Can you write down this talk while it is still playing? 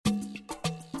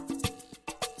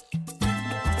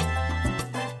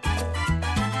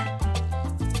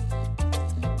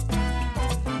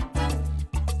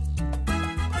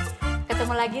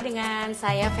Ketemu lagi dengan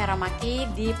saya Vera Makki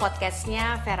di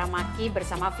podcastnya Vera Makki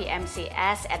bersama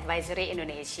VMCS Advisory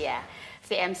Indonesia.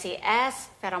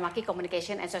 VMCS, Vera Makki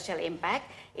Communication and Social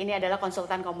Impact, ini adalah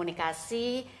konsultan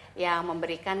komunikasi yang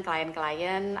memberikan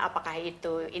klien-klien, apakah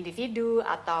itu individu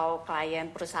atau klien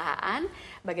perusahaan,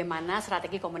 bagaimana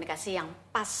strategi komunikasi yang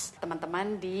pas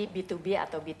teman-teman di B2B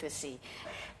atau B2C.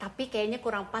 Tapi kayaknya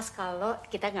kurang pas kalau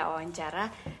kita nggak wawancara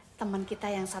teman kita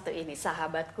yang satu ini,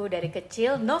 sahabatku dari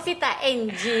kecil, Novita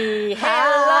Angie.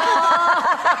 Halo.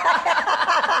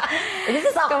 Ini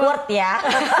tuh awkward ya.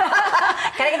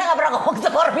 Karena kita gak pernah ngomong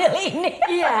seformal ini.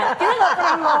 Iya, kita gak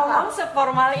pernah ngomong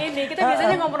seformal ini. Kita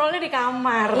biasanya ngobrolnya di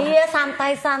kamar. Iya,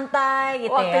 santai-santai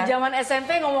gitu. Waktu zaman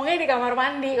SMP ngomongnya di kamar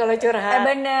mandi kalau curhat.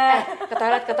 Bener.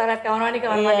 Ke toilet, kamar mandi.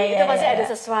 Itu pasti ada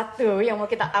sesuatu yang mau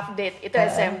kita update. Itu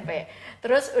SMP.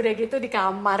 Terus udah gitu di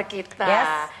kamar kita. Yes.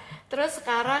 Terus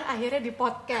sekarang akhirnya di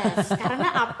podcast.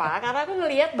 Karena apa? Karena aku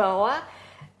ngelihat bahwa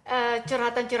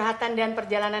curhatan-curhatan dan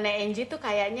perjalanannya Angie tuh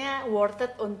kayaknya worth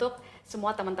it untuk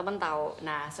semua teman-teman tahu.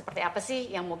 Nah, seperti apa sih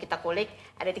yang mau kita kulik?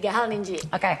 Ada 3 hal nih, Angie.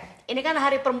 Oke. Ini kan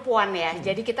hari perempuan ya.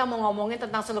 Jadi kita mau ngomongin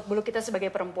tentang seluk-beluk kita sebagai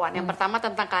perempuan. Yang pertama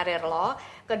tentang karir lo,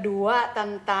 kedua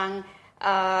tentang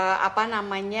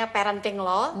parenting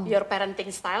law, your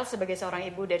parenting style sebagai seorang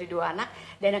ibu dari 2 anak,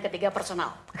 dan yang ketiga personal.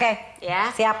 Oke,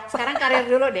 ya. Siap. Sekarang karir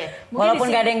dulu deh. Mungkin walaupun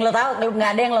nggak ada yang lo tahu, nggak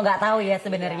ada yang lo nggak tahu ya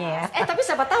sebenarnya ya. Tapi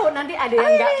siapa tahu nanti ada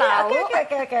yang nggak tahu. Oke.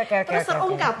 Terus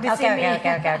terungkap di sini.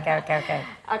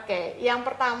 Oke. Yang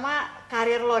pertama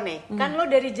karir lo nih. Kan lo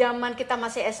dari zaman kita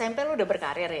masih SMP lo udah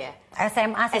berkarir ya.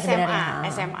 SMA sih sebenarnya.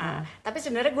 SMA. Tapi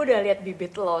sebenarnya gue udah lihat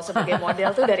bibit lo sebagai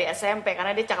model tuh dari SMP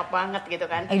karena dia cakep banget gitu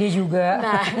kan. Dia juga.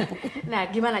 Nah,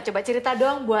 gimana? Coba cerita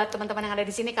dong buat teman-teman yang ada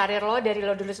di sini karir lo dari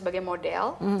lo dulu sebagai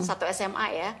model, satu SMA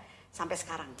ya, sampai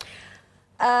sekarang.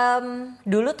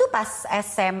 Dulu tuh pas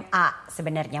SMA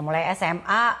sebenarnya, mulai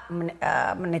SMA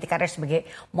meniti karir sebagai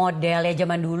model ya.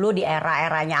 Zaman dulu di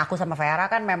era-eranya aku sama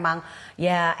Vera kan memang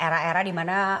ya era-era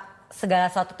dimana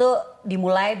segala sesuatu tuh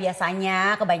dimulai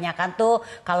biasanya kebanyakan tuh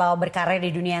kalau berkarir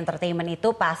di dunia entertainment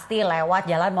itu pasti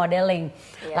lewat jalan modeling.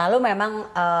 Lalu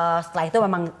memang setelah itu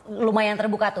memang lumayan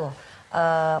terbuka tuh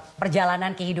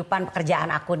perjalanan kehidupan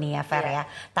pekerjaan aku nih ya Fer ya.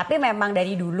 Tapi memang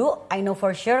dari dulu I know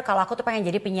for sure kalau aku tuh pengen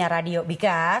jadi penyiar radio,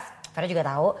 because Vera juga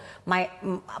tahu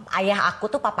ayah aku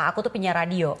tuh, papa aku tuh penyiar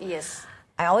radio. Yes.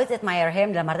 I always admire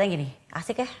him dalam artinya gini,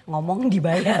 asik ya ngomong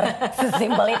dibayar.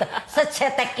 Sesimpel itu,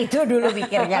 secetek itu dulu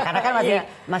pikirnya karena kan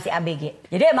masih ABG.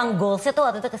 Jadi emang goalsnya tuh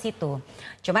waktu itu ke situ.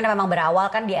 Cuman memang berawal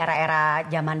kan di era-era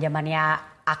zaman-zamannya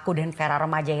aku dan Vera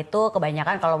remaja itu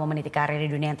kebanyakan kalau mau meniti karir di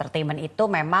dunia entertainment itu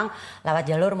memang lewat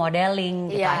jalur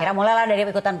modeling gitu. Akhirnya mulailah dari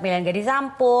ikutan pilihan gadis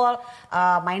sampul,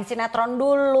 main sinetron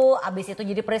dulu, abis itu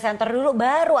jadi presenter dulu,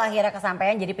 baru akhirnya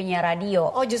kesampaian jadi penyiar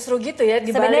radio. Oh justru gitu ya,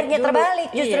 sebenarnya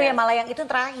terbalik justru ya, malah yang itu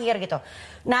terakhir gitu.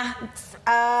 Nah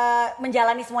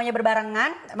menjalani semuanya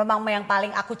berbarengan, memang yang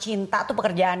paling aku cinta tuh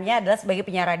pekerjaannya adalah sebagai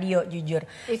penyiar radio, jujur.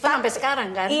 Itu sampai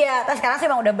sekarang kan? Iya, tapi sekarang sih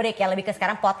emang udah break ya, lebih ke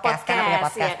sekarang podcast karena punya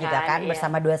podcast juga kan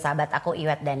bersama 2 sahabat aku,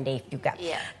 Iwet dan Dave juga.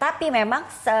 Tapi memang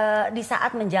di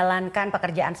saat menjalankan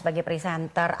pekerjaan sebagai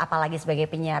presenter, apalagi sebagai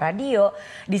penyiar radio,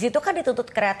 di situ kan dituntut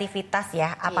kreativitas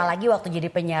ya, apalagi waktu jadi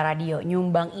penyiar radio,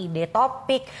 nyumbang ide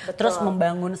topik, terus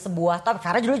membangun sebuah topik.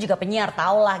 Karena dulu juga penyiar,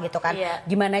 tau lah gitu kan,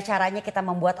 gimana caranya kita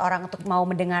membuat orang untuk mau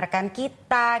mendengarkan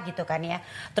kita gitu kan ya.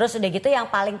 Terus udah gitu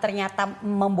yang paling ternyata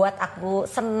membuat aku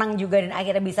senang juga dan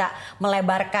akhirnya bisa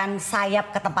melebarkan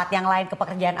sayap ke tempat yang lain, ke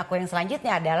pekerjaan aku yang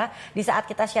selanjutnya adalah di saat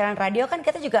kita siaran radio kan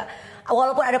kita juga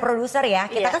walaupun ada produser ya,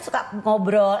 kita kan suka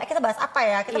ngobrol, kita bahas apa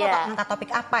ya, kita mau angkat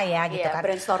topik apa ya gitu kan.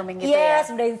 Brainstorming gitu ya.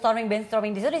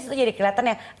 Brainstorming di situ jadi kelihatan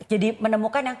ya, jadi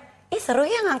menemukan yang seru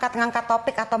ya ngangkat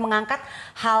topik atau mengangkat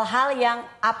hal-hal yang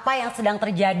apa yang sedang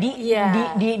terjadi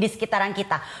di sekitaran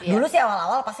kita. Dulu sih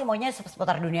awal-awal pasti maunya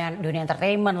seputar dunia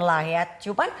entertainment lah ya.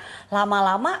 Cuman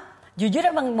lama-lama jujur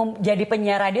emang jadi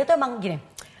penyiar radio tuh emang gini.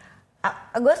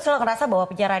 Gue selalu ngerasa bahwa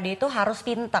penyiar radio itu harus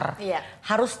pinter,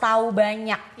 harus tahu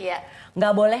banyak.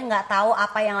 Nggak boleh nggak tahu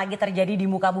apa yang lagi terjadi di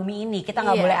muka bumi ini. Kita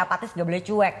nggak boleh apatis, nggak boleh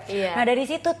cuek. Nah dari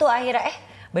situ tuh akhirnya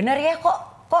bener ya kok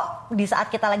di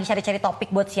saat kita lagi cari-cari topik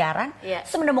buat siaran,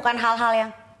 terus menemukan hal-hal yang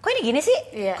kok ini gini sih,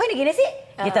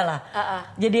 gitu lah.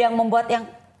 Jadi yang membuat yang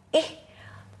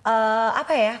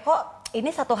kok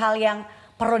ini satu hal yang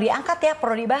perlu diangkat ya,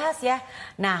 perlu dibahas ya.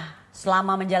 Nah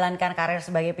selama menjalankan karir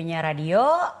sebagai penyiar radio,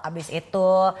 abis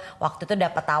itu waktu itu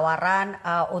dapat tawaran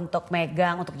untuk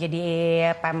untuk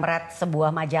jadi pemret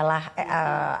sebuah majalah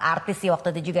artis sih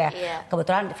waktu itu juga.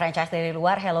 Kebetulan franchise dari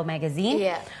luar, Hello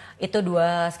Magazine. itu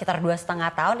sekitar 2,5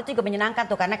 tahun itu juga menyenangkan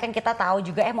tuh karena kan kita tahu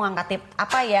juga mau ngangkat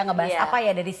apa ya, ngebahas apa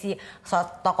ya dari si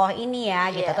tokoh ini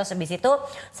ya gitu. Terus habis itu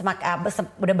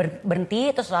udah berhenti,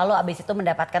 terus lalu habis itu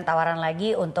mendapatkan tawaran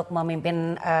lagi untuk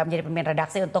memimpin menjadi pemimpin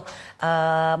redaksi untuk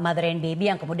Mother and Baby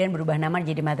yang kemudian berubah nama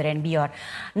jadi Mother and Beyond.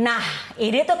 Nah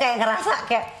ini tuh kayak ngerasa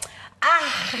kayak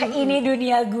ini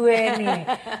dunia gue nih.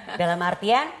 Dalam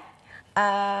artian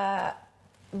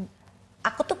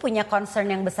aku tuh punya concern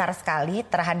yang besar sekali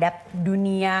terhadap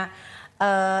dunia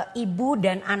ibu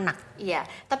dan anak. Iya,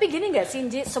 tapi gini nggak sih,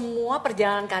 Inji, semua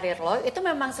perjalanan karir lo itu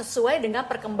memang sesuai dengan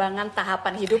perkembangan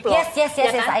tahapan hidup lo. Yes, ya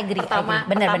kan? I agree. Pertama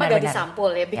gadis sampul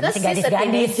ya, because ya, masih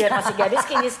gadis, masih gadis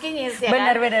kinyis-kinyis ya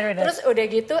bener, kan. Bener. Terus udah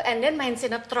gitu, and then main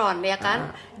sinetron ya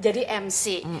kan, jadi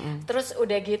MC. Terus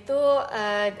udah gitu,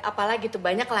 apalagi tuh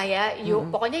banyak lah ya.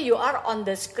 Pokoknya you are on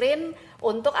the screen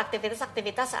untuk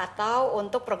aktivitas-aktivitas atau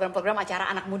untuk program-program acara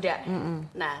anak muda.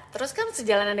 Nah, terus kan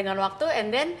sejalanan dengan waktu,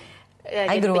 and then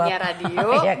jadi penyiar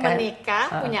radio,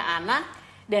 menikah, punya anak,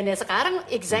 dan ya sekarang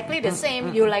exactly the same.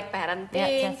 You like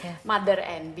parenting, mother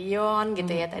and beyond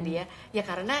gitu ya tadi ya. Ya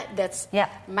karena that's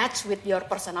match with your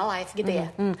personal life gitu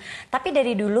ya. Tapi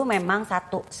dari dulu memang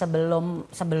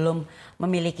sebelum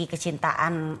memiliki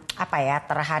kecintaan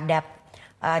terhadap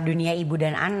dunia ibu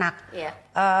dan anak,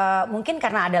 mungkin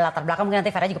karena ada latar belakang, mungkin nanti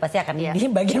Vera juga pasti akan di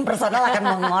bagian personal akan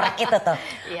mengorek itu tuh.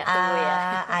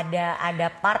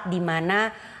 Ada part di mana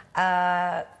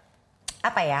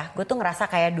gue tuh ngerasa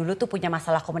kayak dulu tuh punya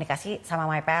masalah komunikasi sama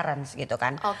my parents gitu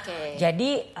kan.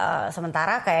 Jadi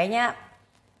sementara kayaknya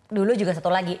dulu juga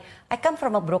satu lagi, I come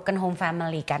from a broken home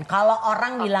family kan. Kalau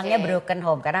orang bilangnya broken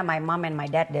home karena my mom and my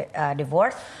dad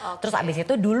divorced. Terus abis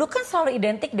itu dulu kan selalu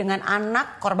identik dengan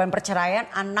anak korban perceraian,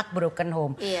 anak broken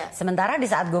home. Sementara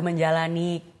di saat gue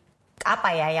menjalani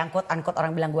yang quote unquote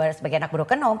orang bilang gue sebagai anak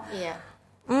broken home.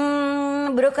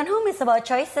 Broken home is about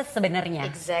choices sebenarnya.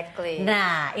 Exactly.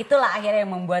 Nah, itulah akhirnya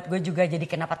yang membuat gue juga jadi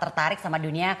kenapa tertarik sama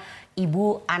dunia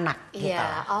ibu anak. Gitu.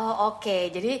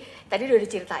 Jadi tadi udah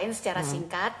diceritain secara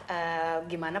singkat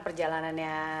gimana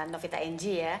perjalanannya Novita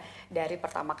Angie ya dari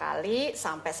pertama kali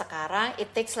sampai sekarang.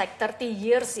 It takes like 30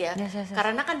 years ya. Yes.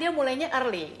 Karena kan dia mulainya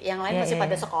early. Yang lain masih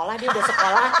pada sekolah, dia udah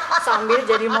sekolah sambil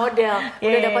jadi model,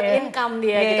 udah dapat income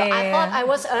dia gitu. I thought I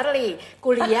was early.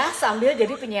 Kuliah sambil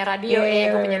jadi penyiar radio.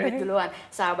 Gue punya duit duluan.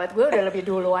 Sahabat gue udah lebih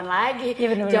duluan lagi.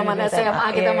 Zaman SMA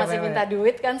kita masih minta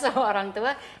duit kan sama orang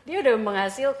tua. Dia udah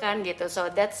menghasilkan gitu.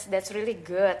 So that's really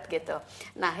good gitu.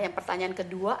 Nah, yang pertanyaan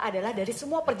kedua adalah dari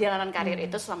semua perjalanan karir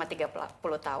itu selama 30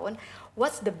 tahun,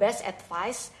 what's the best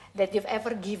advice that you've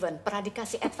ever given? Pernah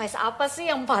dikasih advice apa sih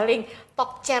yang paling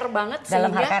top chair banget dalam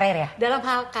hal karir ya? Dalam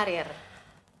hal karir.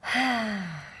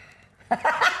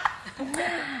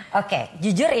 Oke,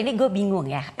 jujur ini gue bingung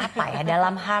ya. Apa ya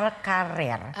dalam hal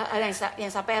karir?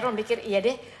 Yang sampai Aaron mikir, iya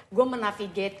deh, gue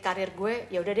menavigate karir gue,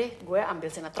 ya udah deh, gue ambil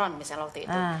sinetron misalnya waktu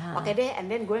itu. Oke deh, and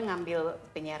then gue ngambil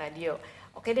penyiar radio.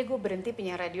 Oke deh, gue berhenti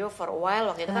penyiar radio for a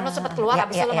while waktu itu. Kan lo sempat keluar,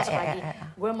 abis itu lo masuk lagi.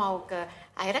 Gue mau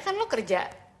akhirnya kan lo kerja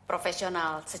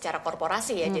profesional secara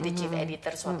korporasi ya, jadi chief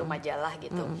editor suatu majalah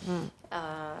gitu.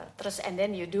 Terus and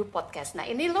then you do podcast. Nah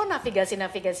ini lo navigasi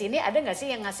ini ada nggak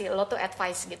sih yang ngasih lo tuh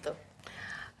advice gitu?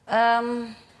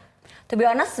 To be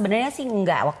honest sebenarnya sih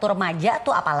enggak. Waktu remaja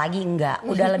tuh apalagi enggak.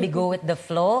 Udah lebih go with the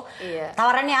flow.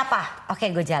 Tawarannya apa? Oke,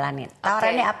 gue jalanin.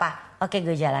 Tawarannya apa? Oke,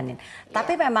 gue jalanin.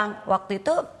 Tapi memang waktu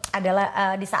itu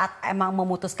adalah di saat emang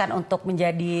memutuskan untuk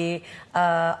menjadi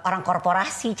orang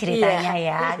korporasi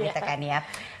ceritanya gitu kan ya.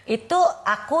 Itu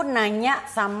aku nanya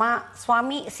sama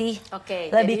suami sih,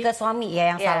 lebih ke suami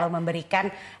ya yang selalu memberikan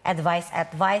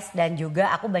advice dan juga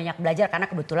aku banyak belajar karena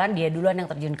kebetulan dia duluan yang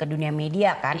terjun ke dunia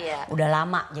media kan, udah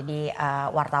lama jadi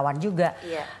wartawan juga.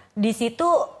 Di situ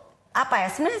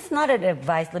sebenarnya it's not an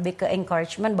advice, lebih ke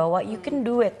encouragement bahwa you can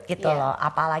do it gitu loh.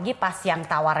 Apalagi pas yang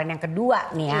tawaran yang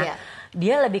kedua nih ya,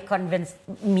 dia lebih convince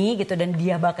me gitu dan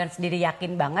dia bahkan sendiri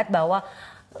yakin banget bahwa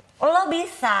lo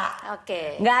bisa,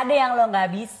 nggak ada yang lo nggak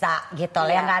bisa gitu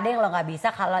loh, yang nggak ada yang lo nggak bisa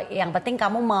kalau yang penting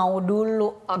kamu mau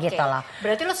dulu gitu loh.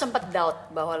 Berarti lo sempet doubt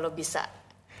bahwa lo bisa?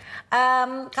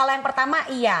 Kalau yang pertama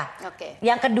iya,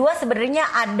 yang kedua sebenarnya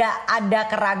ada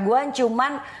keraguan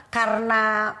cuman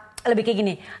karena lebih kayak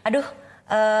gini,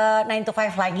 9 to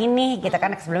 5 lagi nih gitu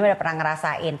kan sebelumnya udah pernah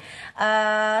ngerasain.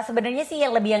 Sebenarnya sih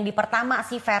yang lebih yang di pertama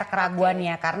sih fair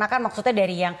keraguannya karena kan maksudnya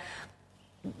dari yang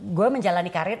gue menjalani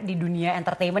karir di dunia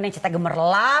entertainment yang cetak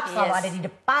gemerlap, selalu ada di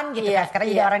depan gitu kan. Sekarang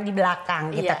jadi orang di belakang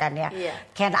gitu kan ya.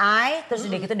 Can I? Terus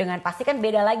udah gitu dengan pasti kan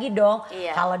beda lagi dong.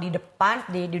 Kalau di depan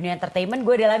di dunia entertainment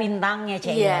gue adalah bintangnya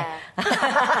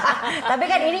Tapi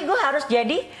kan ini gue harus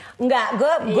jadi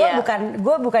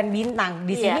gue bukan bintang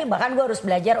di sini. Bahkan gue harus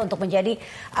belajar untuk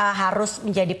harus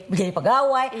menjadi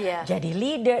pegawai, jadi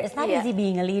leader. It's not easy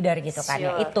being a leader gitu kan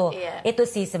ya. Itu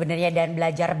sih sebenarnya, dan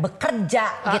belajar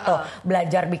bekerja gitu.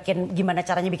 Belajar gimana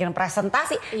caranya bikin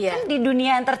presentasi. Kan di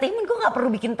dunia entertainment gue nggak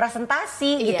perlu bikin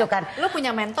presentasi gitu kan. Lu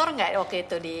punya mentor nggak waktu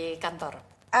itu di kantor?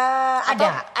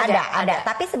 Ada.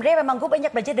 Tapi sebenarnya memang gue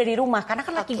banyak belajar dari rumah karena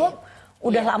kan laki gue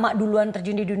udah lama duluan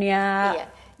terjun di dunia.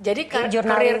 Jadi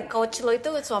career coach lo itu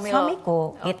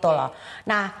suamiku gitu loh.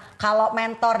 Nah, kalau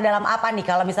mentor dalam apa nih?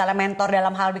 Kalau misalnya mentor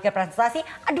dalam hal bikin presentasi,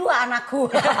 aduh anakku.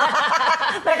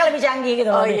 Mereka lebih canggih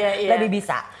gitu loh, lebih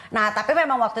bisa. Nah, tapi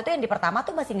memang waktu itu yang di pertama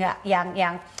tuh masih nggak,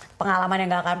 yang pengalaman yang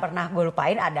nggak akan pernah gue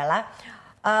lupain adalah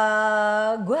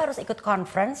gue harus ikut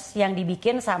conference yang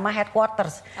dibikin sama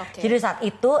headquarters. Jadi saat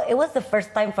itu it was the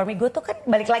first time for me. Gue tuh kan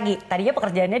balik lagi, tadinya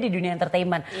pekerjaannya di dunia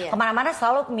entertainment, kemana-mana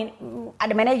selalu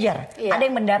ada manajer, ada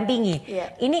yang mendampingi.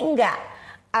 Ini enggak,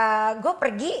 gue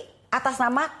pergi atas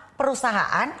nama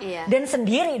perusahaan dan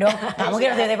sendiri dong. Nggak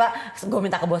mungkin tiba-tiba gue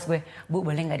minta ke bos gue, Bu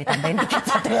boleh nggak ditambahin tiket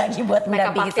satu lagi buat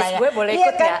mendampingi saya? Gue boleh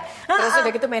ikut nggak? Terus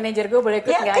udah gitu manajer gue boleh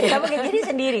ikut nggak? Nggak mungkin. Jadi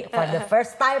sendiri. For the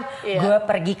first time gue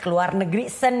pergi ke luar negeri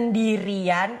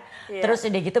sendirian. Terus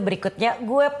udah gitu berikutnya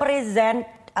gue present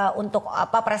untuk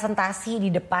presentasi di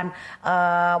depan,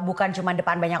 bukan cuma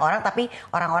depan banyak orang tapi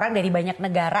orang-orang dari banyak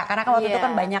negara, karena kan waktu itu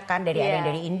kan banyak kan ada yang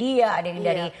dari India, ada yang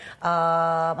dari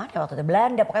mana waktu itu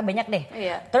Belanda, pokoknya banyak deh.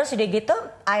 Terus udah gitu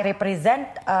I represent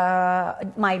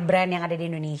my brand yang ada di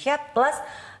Indonesia, plus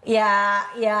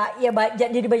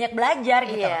jadi banyak belajar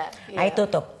gitu. Nah itu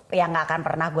tuh yang nggak akan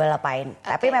pernah gue lupain.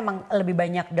 Tapi memang lebih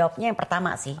banyak jobnya yang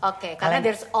pertama sih. Karena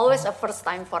there's always a first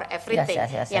time for everything.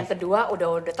 Yang kedua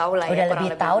udah tahu lah udah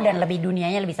lebih tahu dan lebih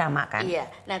dunianya lebih sama kan.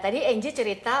 Nah tadi Angie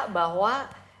cerita bahwa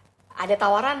ada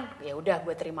tawaran, ya udah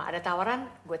gue terima. Ada tawaran,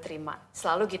 gue terima.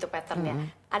 Selalu gitu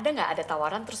patternnya. Ada nggak ada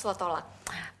tawaran terus lo tolak?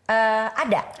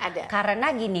 Ada.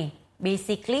 Karena gini,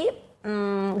 basically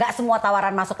nggak semua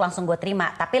tawaran masuk langsung gue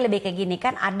terima. Tapi lebih kayak gini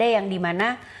kan, ada yang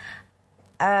dimana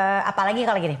apalagi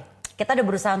kalau gini, kita udah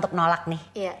berusaha untuk nolak nih.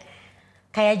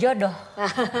 Kayak jodoh.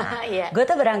 Gue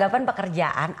tuh beranggapan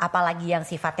pekerjaan, apalagi yang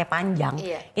sifatnya panjang,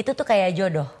 itu tuh kayak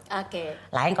jodoh.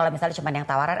 Lain kalau misalnya cuma yang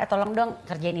tawaran, tolong dong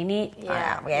kerjain ini,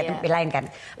 itu lain kan.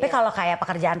 Tapi kalau kayak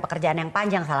pekerjaan-pekerjaan yang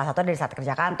panjang, salah satu dari saat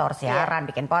kerja kantor, siaran,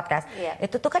 bikin podcast,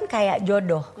 itu tuh kan kayak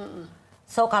jodoh.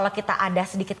 So kalau kita ada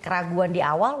sedikit keraguan di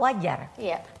awal wajar.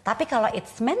 Tapi kalau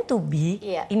it's meant to be,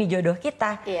 ini jodoh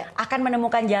kita, akan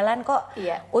menemukan jalan kok.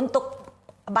 Untuk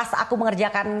pas aku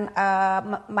mengerjakan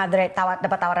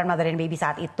dapat tawaran Mother and Baby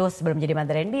saat itu sebelum jadi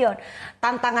Mother and Beyond,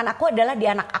 tantangan aku adalah di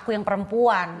anak aku yang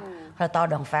perempuan. Lo tau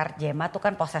dong Fer, Gemma tuh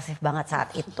kan posesif banget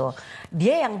saat itu.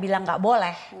 Dia yang bilang nggak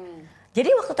boleh. Jadi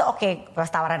waktu itu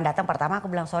pas tawaran datang pertama aku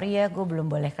bilang sorry ya, gue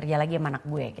belum boleh kerja lagi sama anak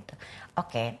gue gitu.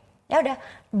 Ya udah,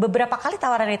 beberapa kali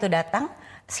tawaran itu datang,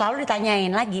 selalu ditanyain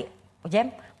lagi,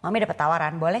 Jem, Mami dapat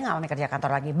tawaran, boleh nggak Mami kerja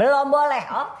kantor lagi? Belum boleh,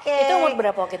 Itu umur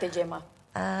berapa waktu itu Gemma?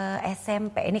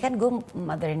 SMP, ini kan gue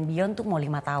Mother and Beyond tuh mau 5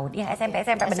 tahun, ya SMP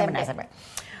benar-benar SMP.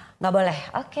 Nggak boleh,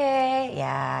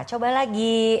 ya coba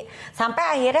lagi. Sampai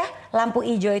akhirnya lampu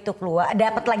hijau itu keluar,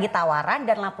 dapat lagi tawaran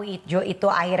dan lampu hijau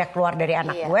itu akhirnya keluar dari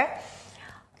anak gue.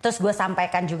 Terus gue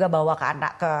sampaikan juga bahwa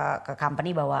ke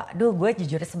company bahwa, gue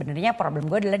jujur sebenarnya problem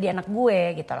gue adalah di anak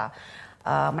gue gitu loh.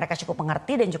 Mereka cukup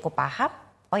mengerti dan cukup paham.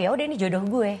 Oh ya udah ini jodoh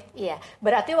gue.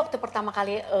 Berarti waktu pertama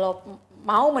kali lo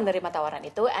mau menerima tawaran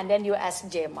itu, and then you ask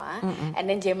Gemma, and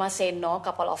then Gemma say no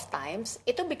couple of times,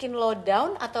 itu bikin lo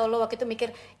down atau lo waktu itu mikir,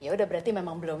 ya udah berarti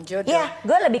memang belum jodoh?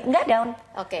 Gue lebih nggak down.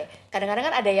 Kadang-kadang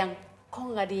kan ada yang kok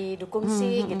nggak didukung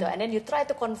sih gitu, and then you try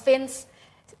to convince.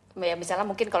 Ya misalnya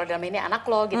mungkin kalau dalam ini anak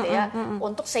lo gitu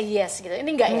untuk say yes gitu. Ini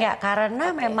enggak ya? Enggak, karena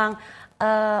memang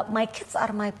my kids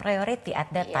are my priority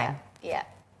at that time.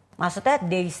 Maksudnya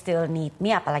they still need me,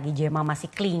 apalagi Gemma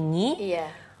masih clingy.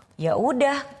 Ya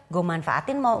udah, gue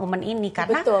manfaatin momen ini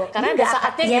karena karena ada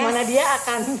saatnya gimana dia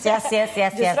akan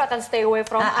justru akan stay away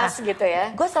from us gitu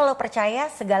ya. Gue selalu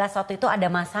percaya segala sesuatu itu ada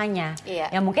masanya.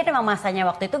 Ya mungkin emang masanya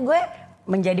waktu itu gue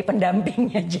menjadi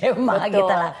pendampingnya Gemma gitu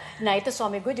lah. Nah itu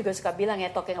suami gue juga suka bilang ya,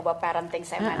 talking about parenting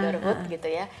and motherhood gitu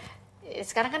ya.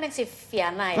 Sekarang kan yang si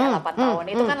Viana ya 8 tahun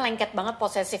itu kan lengket banget,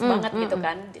 posesif banget gitu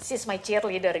kan. She's my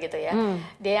cheerleader gitu ya.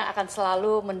 Dia yang akan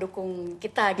selalu mendukung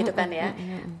kita gitu kan ya.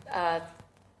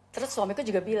 Terus suamiku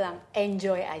juga bilang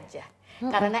enjoy aja.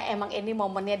 karena emang ini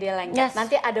momennya dia lengket.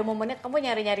 Nanti ada momennya kamu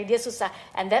nyari-nyari dia susah,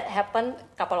 and that happen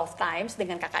couple of times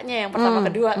dengan kakaknya yang pertama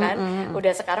kedua kan.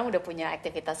 Udah sekarang udah punya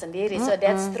aktivitas sendiri, so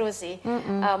that's true sih.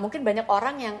 Mungkin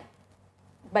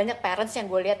banyak parents yang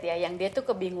gue lihat ya, yang dia tuh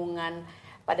kebingungan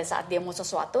pada saat dia mau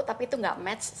sesuatu tapi itu nggak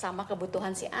match sama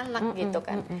kebutuhan si anak gitu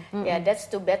kan. Ya that's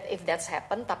too bad if that's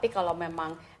happen, tapi kalau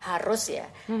memang harus ya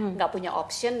nggak punya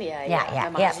option ya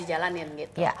memang harus dijalanin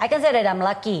gitu. I can say that I'm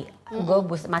lucky. Gue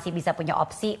masih bisa punya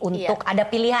opsi untuk ada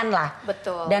pilihan lah.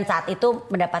 Betul. Dan saat itu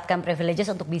mendapatkan privileges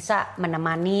untuk bisa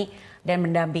menemani dan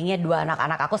mendampingi 2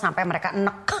 anak-anak aku sampai mereka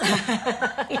enek.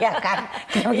 Iya kan?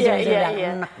 Bilang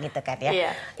enek gitu kan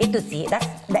ya. Itu sih,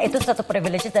 itu suatu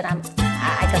privilege dan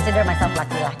I consider myself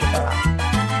lucky lah gitu loh.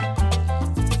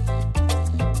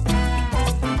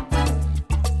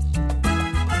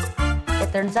 It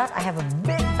turns out I have a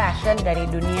big passion dari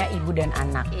dunia ibu dan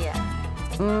anak.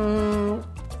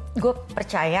 Gue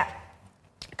percaya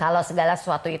kalau segala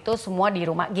sesuatu itu semua di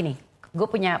rumah gini. Gue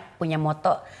punya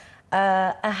motto.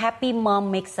 A happy mom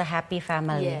makes a happy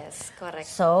family. Yes, correct.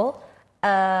 So,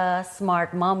 a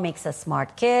smart mom makes a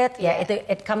smart kid. Ya,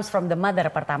 it comes from the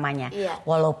mother pertamanya.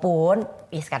 Walaupun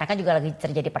sekarang kan juga lagi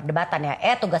terjadi perdebatan ya.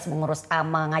 Tugas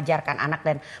mengajarkan anak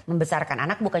dan membesarkan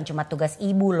anak bukan cuma tugas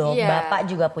ibu loh. Bapak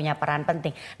juga punya peran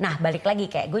penting. Nah, balik lagi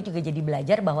kayak gue juga jadi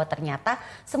belajar bahwa ternyata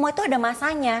semua itu ada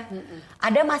masanya.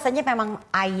 Ada masanya memang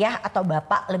ayah atau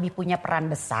bapak lebih punya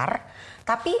peran besar,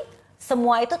 tapi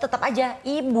semua itu tetap aja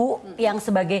ibu yang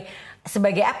sebagai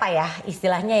apa ya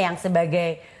istilahnya yang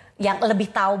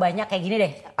lebih tahu banyak kayak gini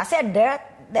deh. Pasti there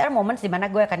are moments dimana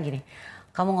gue akan gini.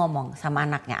 Kamu ngomong sama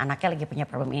anaknya lagi punya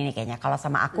problem ini kayaknya. Kalau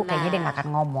sama aku kayaknya dia nggak akan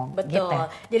ngomong. Betul. Gitu.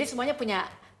 Jadi semuanya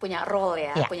punya role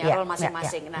ya, punya role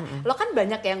masing-masing. Nah, lo kan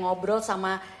banyak yang ngobrol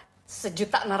sama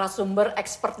sejuta narasumber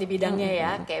expert di bidangnya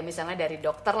ya. Kayak misalnya dari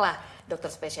dokter lah,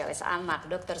 dokter spesialis anak,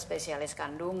 dokter spesialis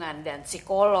kandungan, dan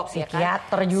psikolog,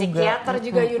 psikiater ya kan? juga. Psikiater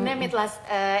juga, you name it lah.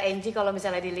 Angie kalau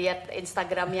misalnya dilihat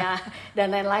Instagramnya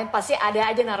dan lain-lain, pasti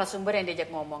ada aja narasumber yang diajak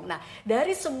ngomong. Nah,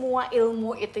 dari semua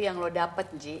ilmu itu yang lo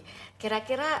dapet, Ji,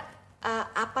 kira-kira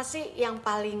apa sih yang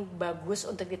paling bagus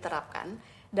untuk diterapkan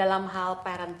dalam hal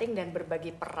parenting dan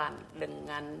berbagi peran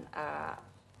dengan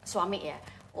suami ya,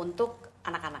 untuk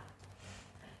anak-anak?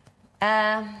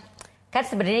 Kan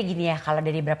sebenarnya gini ya, kalau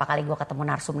dari berapa kali gue ketemu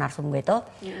narsum gue itu,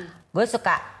 gue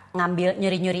suka ngambil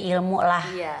nyuri-nyuri ilmu lah.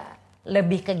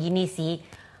 Lebih ke gini sih,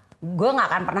 gue nggak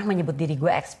akan pernah menyebut diri gue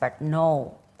expert,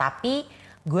 no. Tapi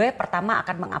gue pertama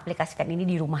akan mengaplikasikan ini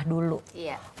di rumah dulu.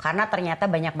 Karena ternyata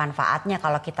banyak manfaatnya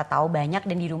kalau kita tahu banyak,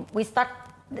 dan di rumah, we start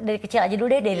dari kecil aja dulu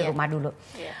deh, dari rumah dulu.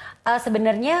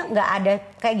 Sebenarnya nggak ada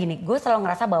kayak gini, gue selalu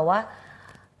ngerasa bahwa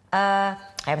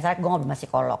kayak misalnya gue ngobrol sama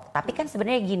psikolog, tapi kan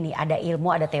sebenarnya gini, ada ilmu,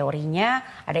 ada teorinya,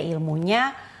 ada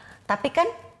ilmunya, tapi kan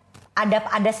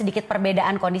ada sedikit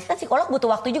perbedaan kondisi. Kan psikolog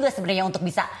butuh waktu juga sebenarnya untuk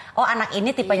bisa, oh anak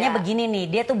ini tipenya begini nih,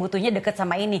 dia tuh butuhnya deket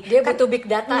sama ini. Dia kan, butuh big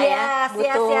data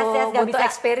butuh bisa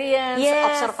experience,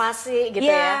 observasi gitu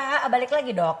ya. Balik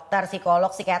lagi dokter,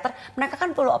 psikolog, psikiater, mereka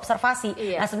kan perlu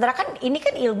observasi. Nah sementara kan ini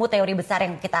kan ilmu teori besar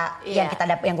yang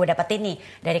gue dapetin nih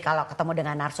dari kalau ketemu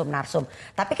dengan narsum.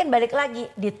 Tapi kan balik lagi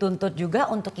dituntut juga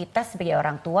untuk kita sebagai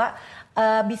orang tua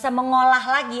bisa mengolah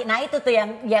lagi. Nah itu tuh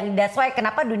yang that's why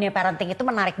kenapa dunia parenting itu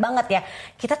menarik banget ya.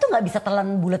 Kita tuh nggak bisa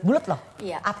telan bulat-bulat loh.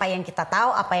 Apa yang kita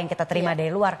tahu, apa yang kita terima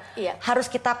dari luar, harus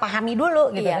kita pahami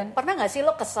dulu gitu kan. Pernah nggak sih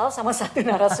lo kesel sama satu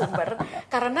narasumber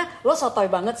karena lo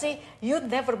sotoy banget sih, you've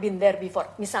never been there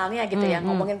before. Misalnya gitu ya,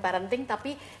 ngomongin parenting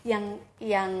tapi yang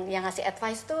ngasih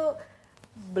advice tuh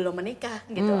belum menikah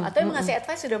gitu, atau yang ngasih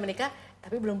advice sudah menikah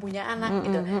tapi belum punya anak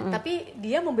gitu. Tapi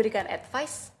dia memberikan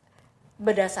advice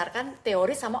berdasarkan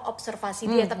teori sama observasi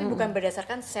dia, tapi bukan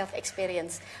berdasarkan self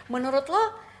experience. Menurut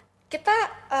lo kita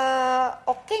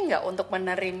oke nggak untuk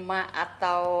menerima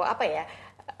atau apa ya?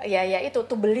 Ya itu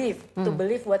to believe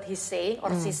what he's saying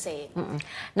or she's saying.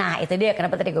 Nah itu dia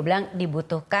kenapa tadi gue bilang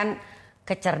dibutuhkan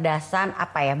kecerdasan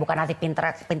apa ya? Bukan arti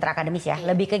pinter akademis ya.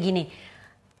 Lebih ke gini,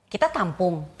 kita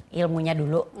tampung ilmunya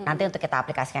dulu, nanti untuk kita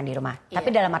aplikasikan di rumah.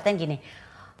 Tapi dalam artian gini.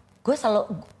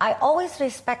 I always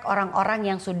respect orang-orang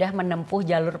yang sudah menempuh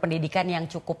jalur pendidikan yang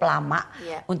cukup lama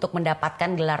untuk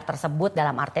mendapatkan gelar tersebut,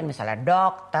 dalam artian misalnya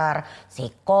dokter,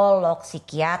 psikolog,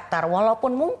 psikiater,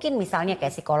 walaupun mungkin misalnya kayak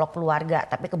psikolog keluarga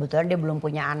tapi kebetulan dia belum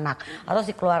punya anak, atau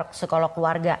psikolog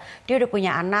keluarga dia udah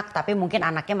punya anak tapi mungkin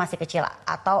anaknya masih kecil,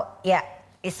 atau ya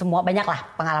semua banyak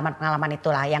lah pengalaman-pengalaman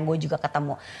itulah yang gue juga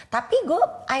ketemu. Tapi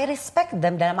I respect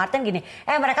them dalam artian gini,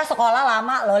 mereka sekolah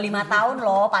lama loh, 5 tahun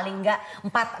loh, paling enggak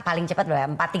 4, paling cepat loh ya,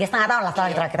 3,5 tahun lah,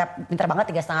 soalnya kita pinter banget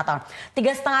 3,5 tahun.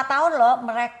 3,5 tahun loh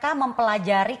mereka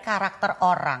mempelajari karakter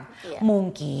orang.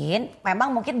 Mungkin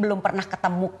belum pernah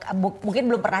ketemu, mungkin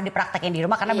belum pernah dipraktekin di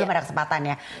rumah karena belum ada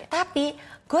kesempatannya. Tapi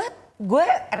gue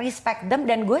respect them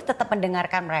dan gue tetap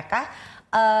mendengarkan mereka.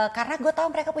 Karena gue tahu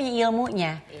mereka punya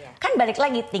ilmunya. Kan balik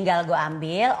lagi tinggal gue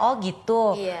ambil, oh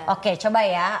gitu. Oke, coba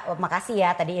ya, makasih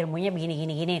ya tadi ilmunya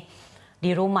begini.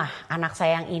 Di rumah anak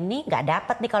saya yang ini nggak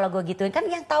dapat nih kalau gue gituin.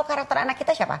 Kan yang tahu karakter anak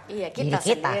kita siapa?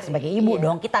 Kita sebagai ibu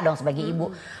dong, kita dong sebagai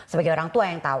ibu, sebagai orang tua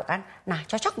yang tahu kan. Nah,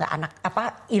 cocok nggak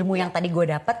ilmu yang tadi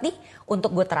gue dapat nih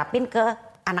untuk gue terapin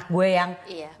ke anak gue yang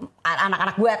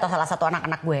anak-anak gue atau salah satu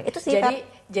anak-anak gue itu sih.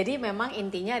 Jadi memang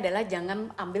intinya adalah jangan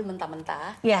ambil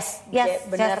mentah-mentah. Yes.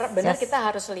 Benar kita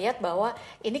harus lihat bahwa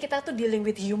ini kita tuh dealing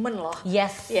with human loh.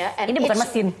 Ini bukan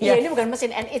mesin. Ini bukan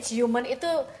mesin, and it's human itu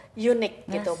unik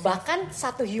gitu. Bahkan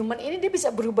satu human ini dia bisa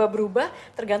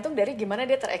berubah-berubah tergantung dari gimana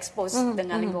dia terekspos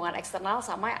dengan lingkungan eksternal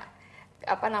sama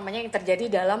yang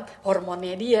terjadi dalam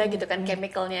hormonnya dia gitu kan,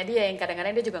 chemicalnya dia yang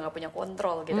kadang-kadang dia juga nggak punya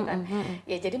kontrol gitu kan.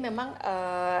 Ya jadi memang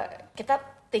kita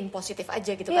think positif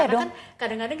aja gitu, karena kan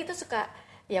kadang-kadang kita suka,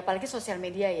 ya apalagi sosial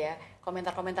media ya,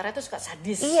 komentar-komentarnya tuh suka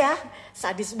sadis,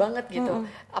 sadis banget gitu.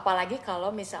 Apalagi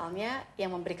kalau misalnya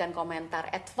yang memberikan komentar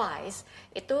advice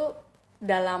itu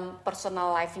dalam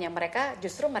personal life-nya mereka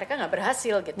justru mereka nggak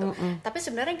berhasil gitu. Tapi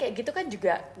sebenarnya kayak gitu kan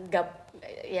juga nggak,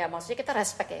 ya maksudnya kita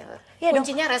respect ya.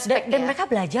 Kuncinya respect dan mereka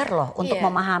belajar loh untuk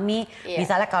memahami,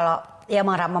 misalnya kalau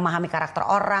memahami karakter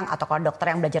orang, atau kalau dokter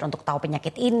yang belajar untuk tahu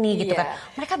penyakit ini gitu kan.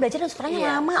 Mereka belajar dan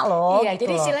sekolahnya lama loh. Gitu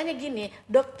jadi istilahnya gini,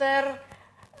 dokter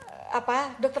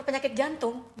penyakit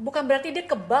jantung bukan berarti dia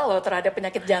kebal loh terhadap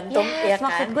penyakit jantung, ya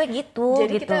kan? Maksud gue gitu.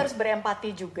 Jadi kita harus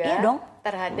berempati juga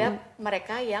terhadap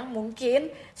mereka yang mungkin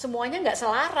semuanya nggak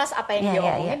selaras apa yang dia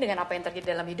omongin dengan apa yang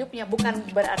terjadi dalam hidupnya.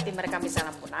 Bukan berarti mereka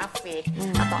misalnya munafik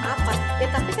atau apa. Ya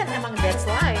tapi kan emang that's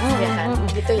life, ya kan?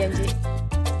 Gitu ya, Ji.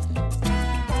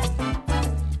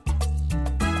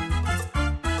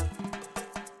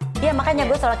 Iya, makanya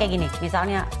gue selalu kayak gini,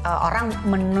 misalnya orang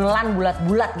menelan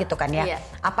bulat-bulat gitu kan ya,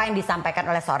 apa yang disampaikan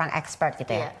oleh seorang expert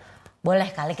gitu ya.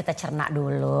 Boleh kali kita cerna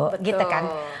dulu. Betul. Gitu kan.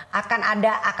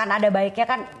 Akan ada baiknya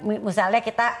kan, misalnya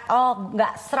kita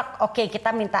nggak serak, oke, kita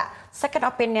minta second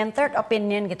opinion, third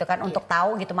opinion gitu kan, untuk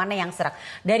tahu gitu mana yang serak.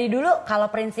 Dari dulu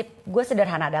kalau prinsip gue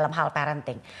sederhana dalam hal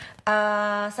parenting,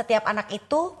 setiap anak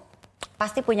itu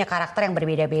pasti punya karakter yang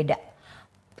berbeda-beda.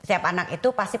 Setiap anak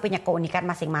itu pasti punya keunikan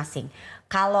masing-masing.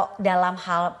 Kalau dalam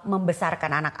hal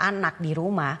membesarkan anak-anak di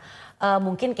rumah,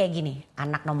 mungkin kayak gini,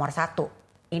 anak nomor 1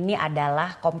 ini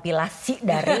adalah kompilasi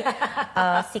dari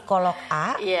psikolog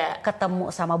A ketemu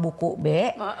sama buku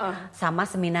B sama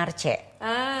seminar C.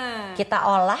 Kita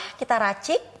olah, kita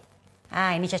racik,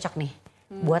 ini cocok nih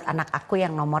buat anak aku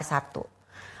yang nomor 1.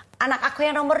 Anak aku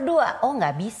yang nomor 2,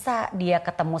 nggak bisa dia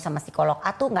ketemu sama psikolog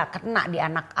A tuh nggak kena di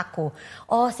anak aku.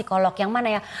 Psikolog yang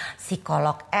mana ya?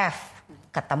 Psikolog F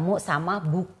ketemu sama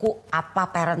buku apa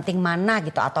parenting mana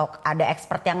gitu, atau ada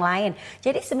expert yang lain.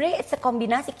 Jadi sebenarnya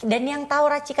kombinasi, dan yang tahu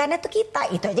racikannya tuh kita.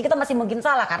 Itu aja kita masih mungkin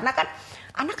salah karena kan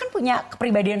anak kan punya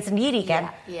kepribadian sendiri kan.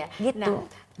 Gitu. Nah,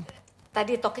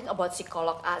 tadi talking about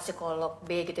psikolog A, psikolog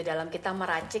B gitu dalam kita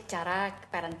meracik cara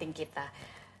parenting kita.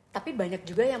 Tapi banyak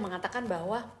juga yang mengatakan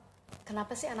bahwa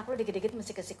kenapa sih anak lu dikit-dikit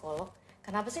mesti ke psikolog?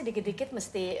 Kenapa sih dikit-dikit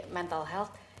mesti mental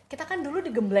health? Kita kan dulu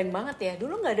digembleng banget ya.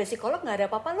 Dulu nggak ada psikolog, nggak ada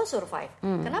apa-apa, lu survive.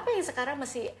 Kenapa yang sekarang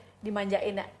mesti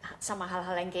dimanjain sama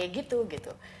hal-hal yang kayak gitu?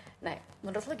 Nah,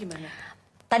 menurut lu gimana?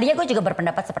 Tadinya gue juga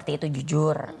berpendapat seperti itu,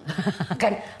 jujur.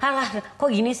 Kan,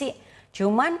 kok gini sih?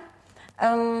 Cuman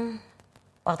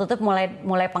waktu itu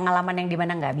mulai pengalaman yang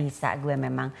dimana nggak bisa gue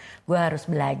harus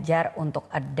belajar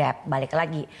untuk adapt. Balik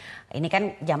lagi, ini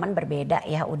kan zaman berbeda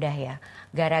ya, udah ya.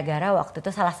 Gara-gara waktu itu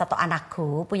salah satu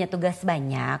anakku punya tugas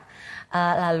banyak,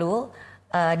 lalu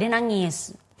dia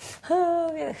nangis.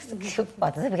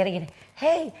 Waktu itu pikirnya gini,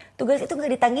 hey, tugas itu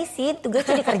nggak ditangisin,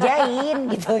 tugasnya dikerjain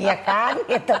gitu ya kan,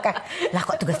 gitu kan. Lah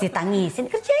kok tugas ditangisin,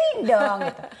 kerjain dong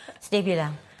gitu. Terus dia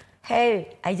bilang,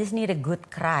 hey, I just need a good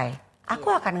cry.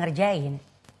 Aku akan ngerjain,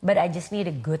 but I just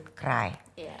need a good cry.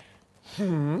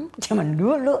 Zaman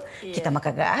dulu kita mah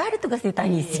kagak ada tugas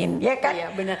ditangisin, ya kan? Iya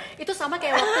benar. Itu sama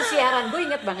kayak waktu siaran, gue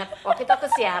inget banget waktu itu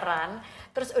aku siaran,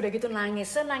 terus udah gitu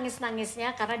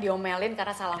nangis-nangisnya karena diomelin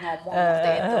karena salah ngomong waktu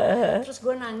itu. Terus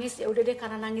gue nangis, ya udah deh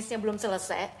karena nangisnya belum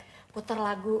selesai, putar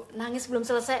lagu, nangis belum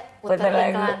selesai, putar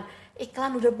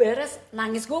iklan udah beres,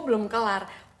 nangis gue belum kelar,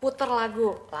 putar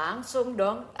lagu, langsung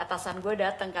dong atasan gue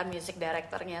datang kan, music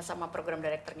directornya sama program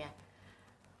directornya.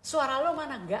 suara lo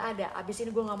mana? Nggak ada. Abis ini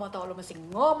gue nggak mau tahu, lo mesti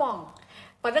ngomong.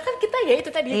 Padahal kan kita ya itu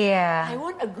tadi, I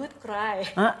want a good cry.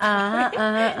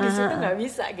 Di situ nggak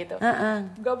bisa gitu.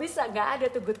 Nggak bisa, nggak ada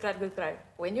tuh good cry.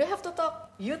 When you have to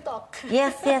talk, you talk.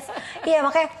 Yes. Iya,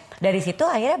 makanya dari situ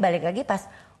akhirnya balik lagi pas,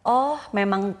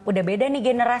 memang udah beda nih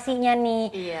generasinya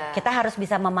nih. Iya. Kita harus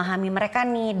bisa memahami mereka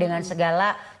nih dengan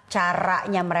segala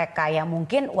caranya mereka. Yang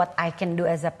mungkin what I can do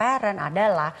as a parent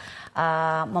adalah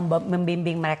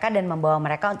membimbing mereka dan membawa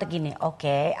mereka untuk gini.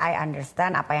 Oke, I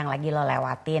understand apa yang lagi lo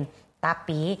lewatin.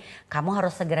 Tapi kamu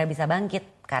harus segera bisa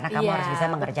bangkit karena kamu harus bisa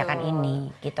mengerjakan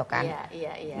ini, gitu kan?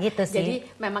 Iya. Gitu sih. Jadi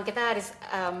memang kita harus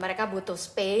mereka butuh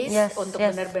space untuk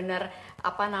benar-benar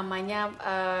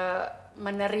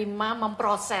menerima,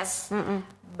 memproses.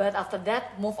 But after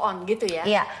that move on gitu ya.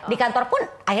 Iya, di kantor pun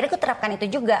akhirnya gue terapkan itu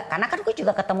juga. Karena kan gue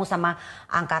juga ketemu sama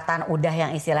angkatan udah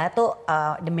yang istilahnya tuh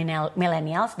the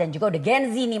millennials dan juga udah Gen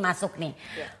Z nih masuk nih.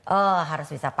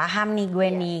 Harus bisa paham nih gue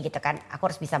nih gitu kan. Aku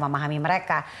harus bisa memahami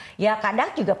mereka. Ya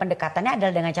kadang juga pendekatannya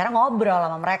adalah dengan cara ngobrol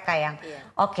sama mereka yang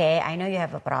okay, I know you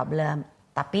have a problem.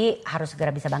 Tapi harus segera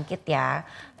bisa bangkit ya.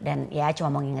 Dan ya cuma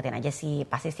mau ngingetin aja sih.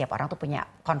 Pasti setiap orang tuh punya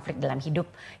konflik dalam hidup.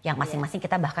 Yang masing-masing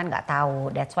kita bahkan gak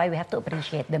tahu. That's why we have to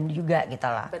appreciate them juga gitu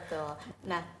lah. Betul.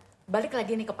 Nah balik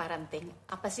lagi nih ke parenting.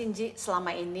 Apa sih Nji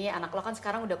selama ini anak lo kan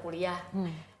sekarang udah kuliah.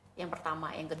 Yang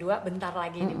pertama. Yang kedua bentar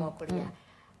lagi nih mau kuliah.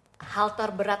 Hal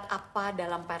terberat apa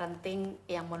dalam parenting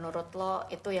yang menurut lo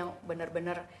itu yang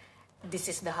benar-benar this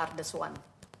is the hardest one?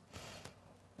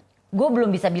 Gue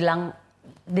belum bisa bilang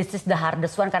this is the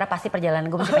hardest one karena pasti perjalanan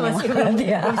gue masih panjang banget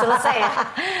ya. Belum selesai ya.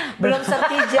 Belum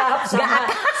sertijab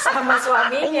sama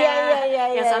suaminya. Iya.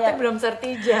 Yang satu belum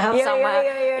sertijab sama.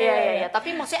 Iya. Tapi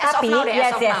maksudnya as of now deh.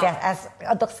 Yes.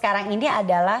 Untuk sekarang ini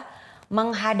adalah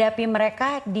menghadapi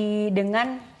mereka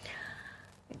dengan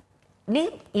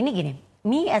ini gini.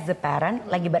 Me as a parent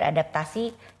lagi beradaptasi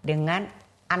dengan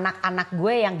anak-anak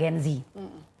gue yang Gen Z.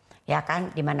 Ya kan,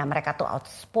 dimana mereka tuh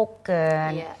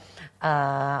outspoken.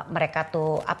 Mereka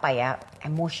tuh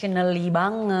emotionally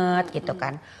banget gitu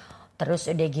kan. Terus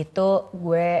udah gitu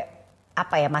gue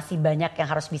masih banyak yang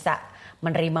harus bisa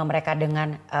menerima mereka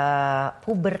dengan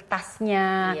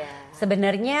pubertasnya.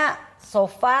 Sebenarnya so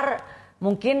far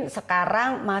mungkin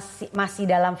sekarang masih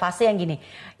dalam fase yang gini,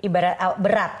 ibarat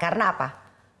berat karena apa?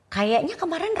 Kayaknya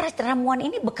kemarin ramuan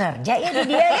ini bekerja ya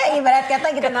di dia ya, ibarat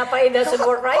kata gitu. Kenapa it doesn't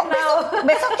work right now?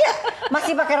 Besoknya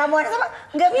masih pakai ramuan sama,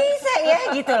 nggak bisa ya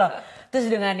gitu loh.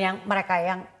 Terus dengan yang mereka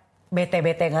yang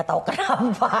bete-bete nggak tahu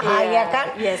kenapa, ya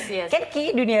kan? Yes. Kan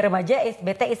dunia remaja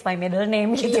bete is my middle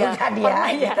name gitu kan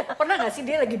dia. Pernah nggak sih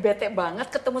dia lagi bete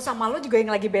banget ketemu sama lo juga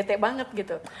yang lagi bete banget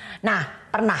gitu? Nah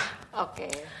pernah.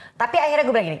 Oke. Tapi akhirnya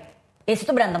gue bilang gini.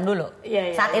 Itu berantem dulu.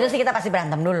 Saat itu sih kita pasti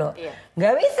berantem dulu.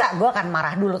 Gak bisa, gue akan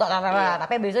marah dulu.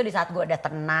 Tapi besok di saat gue udah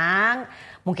tenang,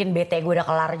 mungkin bete gue udah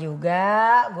kelar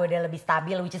juga, gue udah lebih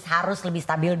stabil, which is harus lebih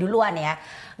stabil duluan ya.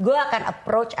 Gue akan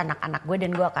approach anak-anak gue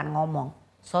dan gue akan ngomong,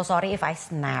 so sorry if I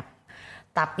snap.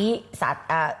 Tapi saat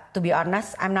to be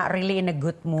honest, I'm not really in a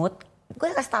good mood.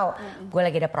 Gue kasih tahu, gue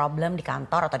lagi ada problem di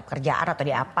kantor atau di kerjaan atau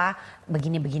di apa,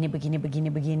 begini.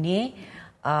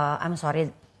 I'm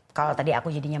sorry. Kalau tadi aku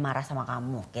jadinya marah sama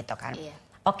kamu gitu kan.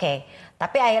 Oke.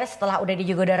 Tapi akhirnya setelah udah dia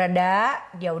juga udah reda,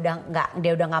 dia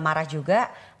udah nggak marah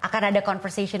juga, akan ada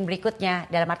conversation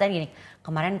berikutnya. Dalam artian gini,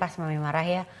 kemarin pas mami marah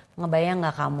ya, ngebayang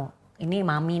nggak kamu? Ini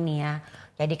mami nih ya.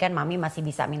 Jadi kan mami masih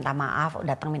bisa minta maaf,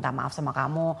 datang minta maaf sama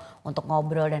kamu untuk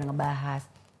ngobrol dan ngebahas.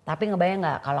 Tapi ngebayang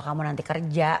nggak kalau kamu nanti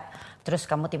kerja, terus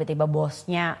kamu tiba-tiba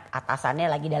bosnya, atasannya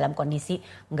lagi dalam kondisi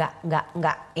nggak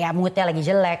ya moodnya lagi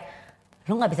jelek.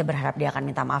 Lu gak bisa berharap dia akan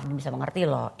minta maaf dan bisa mengerti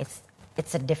loh.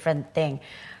 It's a different thing.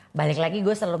 Balik lagi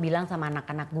gue selalu bilang sama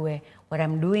anak-anak gue, what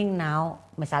I'm doing now,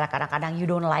 misalnya kadang-kadang you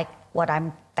don't like what I'm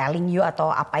telling you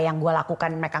atau apa yang gue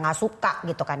lakukan mereka gak suka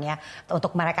gitu kan ya.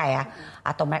 Untuk mereka ya.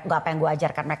 Atau apa yang gue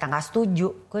ajarkan mereka gak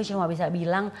setuju. Gue cuma bisa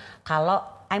bilang kalau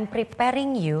I'm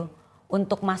preparing you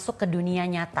untuk masuk ke dunia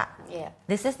nyata.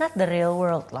 This is not the real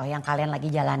world loh yang kalian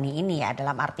lagi jalani ini ya.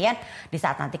 Dalam artian di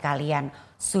saat nanti kalian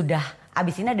sudah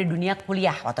abis ini ada dunia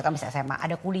kuliah. Waktu kan bisa SMA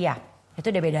ada kuliah.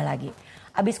 Itu udah beda lagi.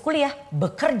 Abis kuliah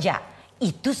bekerja.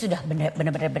 Itu sudah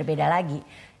benar-benar berbeda lagi.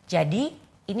 Jadi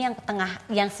ini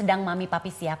yang sedang mami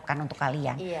papi siapkan untuk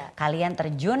kalian. Kalian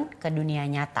terjun ke dunia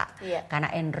nyata.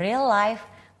 Karena in real life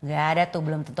gak ada tuh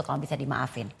belum tentu kamu bisa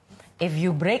dimaafin. If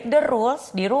you break the rules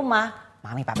di rumah,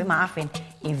 mami papi maafin.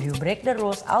 If you break the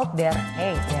rules out there,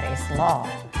 hey there is law.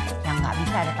 Yang gak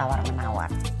bisa ada tawar-menawar.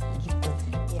 Gitu.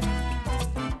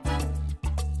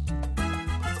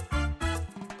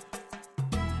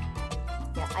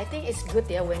 I think it's good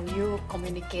ya when you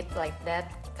communicate like that.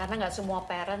 Karena gak semua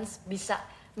parents bisa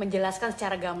menjelaskan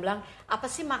secara gamblang apa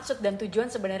sih maksud dan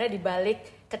tujuan sebenarnya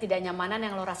dibalik ketidaknyamanan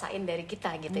yang lo rasain dari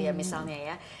kita gitu ya misalnya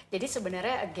ya. Jadi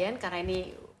sebenarnya again karena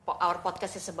ini our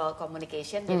podcast is about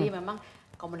communication, jadi memang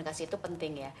komunikasi itu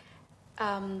penting ya.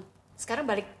 Sekarang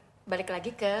balik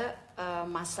lagi ke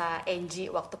masa Angie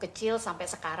waktu kecil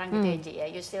sampai sekarang gitu ya Angie ya.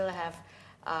 You still have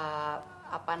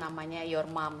your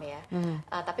mom ya.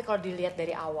 Tapi kalau dilihat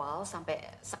dari awal sampai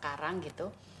sekarang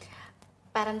gitu,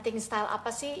 parenting style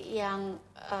apa sih yang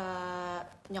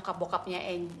nyokap bokapnya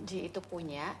Angie itu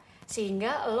punya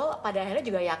sehingga lo pada akhirnya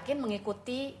juga yakin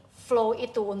mengikuti flow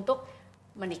itu untuk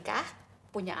menikah,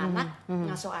 punya anak,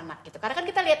 ngasuh anak gitu. Karena kan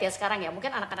kita lihat ya sekarang ya,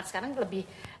 mungkin anak-anak sekarang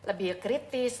lebih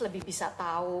kritis, lebih bisa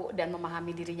tahu dan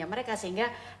memahami dirinya mereka sehingga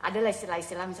adalah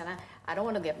istilah-istilah misalnya I don't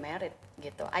want to get married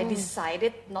gitu. I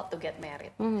decided not to get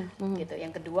married gitu.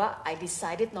 Yang kedua, I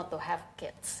decided not to have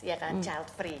kids, ya kan,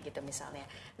 child free gitu misalnya.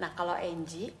 Nah, kalau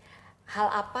Angie, hal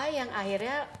apa yang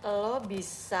akhirnya lo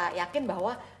bisa yakin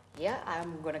bahwa ya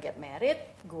I'm gonna get married,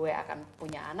 gue akan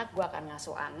punya anak, gue akan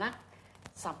ngasuh anak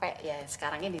sampai ya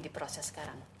sekarang ini di proses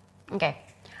sekarang. Oke.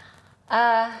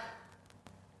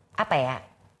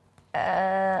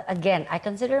 Again, I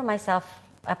consider myself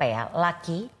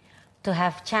lucky to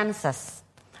have chances.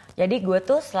 Jadi gue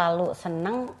tuh selalu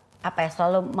seneng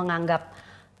selalu menganggap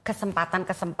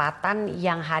kesempatan-kesempatan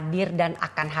yang hadir dan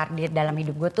akan hadir dalam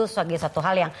hidup gue tuh sebagai satu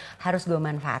hal yang harus gue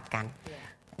manfaatkan.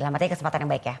 Dalam artinya kesempatan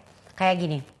yang baik ya. Kayak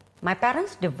gini, my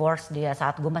parents divorced dia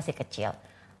saat gue masih kecil.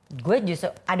 Gue justru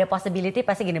ada possibility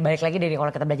pasti gini, balik lagi dari kalau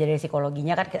kita belajar dari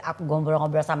psikologinya kan, aku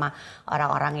ngobrol-ngobrol sama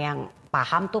orang-orang yang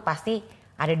paham tuh pasti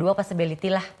ada dua possibility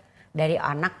lah dari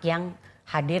anak yang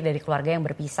hadir dari keluarga yang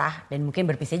berpisah dan mungkin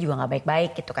berpisah juga nggak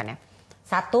baik-baik gitu kan ya.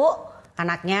 Satu,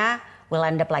 anaknya will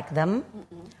end up like them.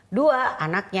 Dua,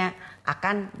 anaknya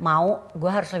akan mau gue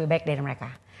harus lebih baik dari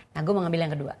mereka. Nah, gue mau ngambil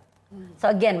yang kedua.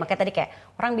 So again, makanya tadi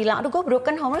kayak orang bilang, aduh gue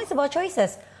broken home, it's about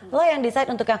choices. Lo yang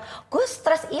decide untuk yang, gue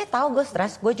stres, iya tahu gue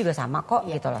stres, gue juga sama kok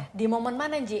gitu loh. Di momen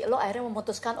mana Ji, lo akhirnya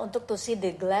memutuskan untuk to see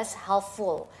the glass half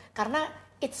full? Karena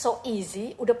it's so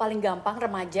easy, udah paling gampang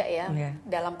remaja ya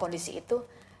dalam kondisi itu,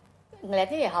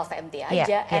 ngelihatnya ya half empty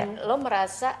aja. And lo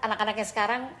merasa anak-anaknya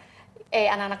sekarang,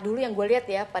 anak-anak dulu yang gue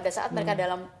lihat ya, pada saat mereka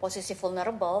dalam posisi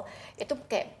vulnerable, itu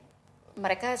kayak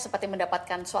mereka seperti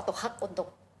mendapatkan suatu hak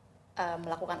untuk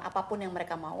melakukan apapun yang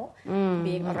mereka mau,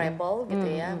 being a rebel gitu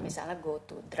ya, misalnya go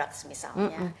to drugs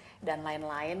misalnya, dan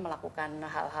lain-lain, melakukan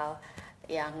hal-hal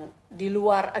yang di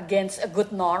luar against a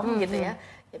good norm gitu ya,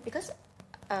 because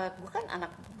gue kan anak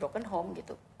broken home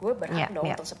gitu, gue berhak dong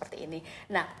untuk seperti ini.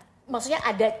 Nah, maksudnya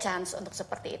ada chance untuk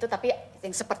seperti itu, tapi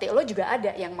yang seperti lo juga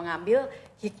ada yang mengambil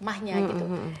hikmahnya gitu.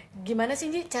 Gimana sih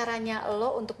Ji caranya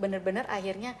lo untuk benar-benar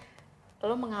akhirnya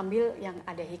lo mengambil yang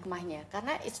ada hikmahnya,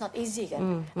 karena it's not easy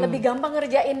kan. Lebih gampang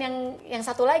ngerjain yang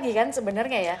satu lagi kan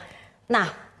sebenarnya ya. Nah,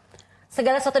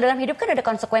 segala sesuatu dalam hidup kan ada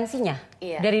konsekuensinya.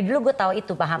 Dari dulu gue tahu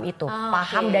itu, paham itu,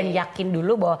 paham dan yakin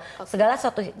dulu bahwa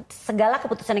segala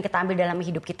keputusan yang kita ambil dalam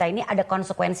hidup kita ini ada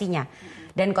konsekuensinya.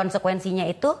 Dan konsekuensinya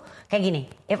itu kayak gini,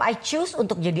 if I choose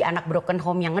untuk jadi anak broken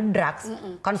home yang ngedrugs,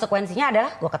 konsekuensinya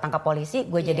adalah gue ketangkap polisi,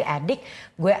 gue jadi adik,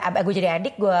 gue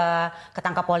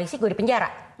ketangkap polisi, gue di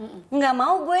penjara. Nggak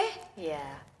mau gue.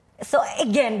 So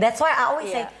again, that's why I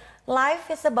always say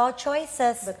life is about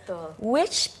choices. Betul.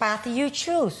 Which path you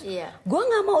choose. Gue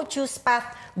nggak mau choose path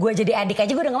gue jadi adik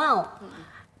aja, gue udah nggak mau.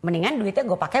 Mendingan duitnya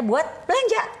gue pakai buat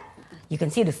belanja. You can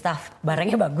see the stuff,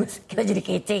 barangnya bagus, kita jadi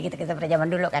kece gitu, kita pada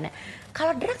zaman dulu kan.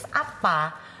 Kalau drugs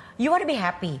apa? You want to be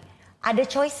happy. Ada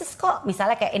choices kok,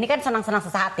 misalnya kayak ini kan senang-senang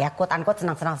sesaat ya, quote unquote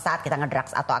senang-senang sesaat kita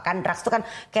ngedrugs, atau akan drugs itu kan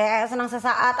kayak senang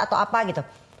sesaat atau apa gitu.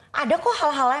 Ada kok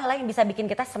hal-hal lain yang bisa bikin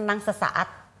kita senang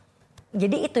sesaat.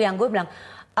 Jadi itu yang gue bilang,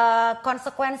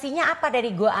 konsekuensinya apa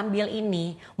dari gue ambil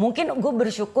ini? Mungkin gue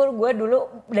bersyukur gue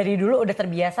dari dulu udah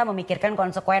terbiasa memikirkan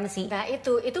konsekuensi. Nah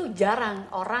itu jarang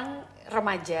orang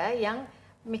remaja yang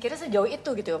mikirnya sejauh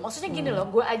itu gitu. Maksudnya gini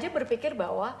loh, gue aja berpikir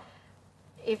bahwa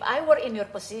if I were in your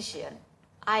position,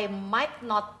 I might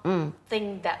not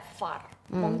think that far.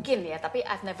 Mungkin ya, tapi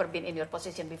I've never been in your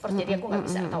position before, jadi aku nggak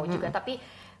bisa tahu juga. Tapi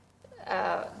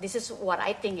this is what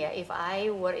I think ya, if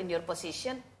I were in your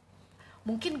position,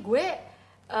 mungkin gue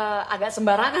agak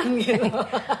sembarangan gitu.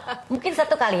 Mungkin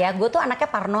satu kali ya, gue tuh anaknya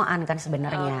parnoan kan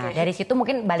sebenarnya. Dari situ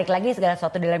mungkin balik lagi segala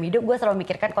sesuatu dalam hidup gue selalu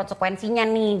mikirkan konsekuensinya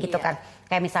nih gitu kan.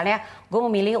 Kayak misalnya gue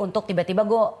memilih untuk tiba-tiba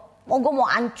gue mau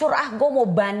hancur gue mau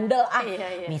bandel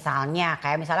Misalnya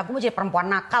gue mau jadi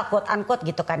perempuan nakal quote unquote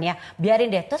gitu kan ya.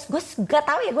 Biarin deh. Terus gue gak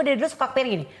tahu ya, gue dari dulu suka pikir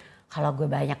gini. Kalau gue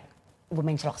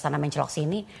mencelok sana mencelok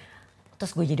sini,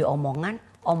 terus gue jadi omongan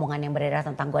yang beredar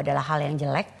tentang gue adalah hal yang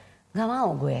jelek. Gak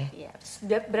mau gue.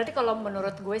 Berarti kalau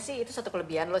menurut gue sih itu satu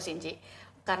kelebihan lo Sinji.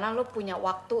 karena lo punya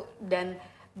waktu dan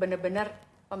benar-benar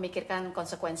memikirkan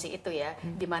konsekuensi itu ya.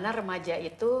 Dimana remaja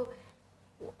itu,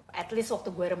 at least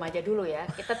waktu gue remaja dulu ya,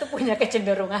 kita tuh punya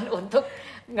kecenderungan untuk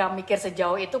nggak mikir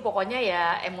sejauh itu, pokoknya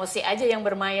ya emosi aja yang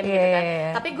bermain gitu kan.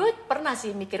 Tapi gue pernah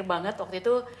sih mikir banget waktu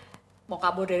itu mau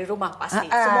kabur dari rumah pasti.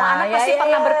 Semua anak pasti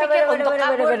pernah berpikir untuk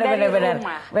kabur dari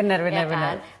rumah. Benar.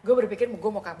 Gue berpikir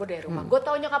gue mau kabur dari rumah. Gue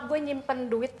tahu nyokap gue nyimpen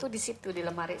duit tuh di situ, di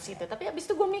lemari situ. Tapi abis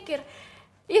itu gue mikir,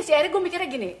 iya sih akhirnya gue mikirnya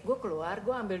gini, gue keluar,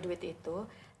 gue ambil duit itu,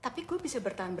 tapi gue bisa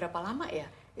bertahan berapa lama ya?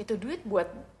 Itu duit buat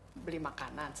beli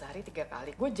makanan sehari 3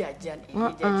 kali, gue jajan ini,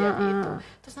 jajan itu,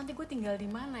 terus nanti gue tinggal di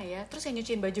mana ya, terus yang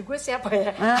nyuciin baju gue siapa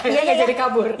ya? Akhirnya nggak jadi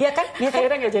kabur, ya kan?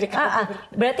 Akhirnya nggak jadi kabur.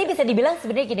 Berarti bisa dibilang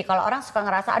sebenarnya gini, kalau orang suka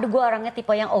ngerasa, aduh gue orangnya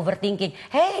tipe yang overthinking,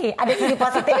 hey ada sisi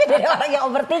positifnya dari orang yang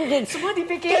overthinking, semua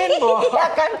dipikirin boh,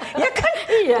 ya kan,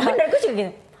 iya. Bener, gue juga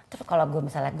gini. Terus kalau gue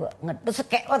misalnya terus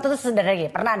kayak waktu itu sederhana gini,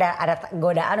 pernah ada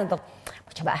godaan untuk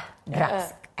coba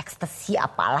drugs, ekstasi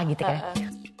apalah gitu kan.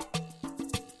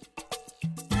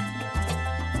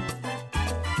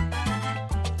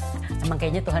 Emang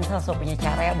kayaknya Tuhan selalu punya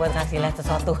cara ya buat kasih lihat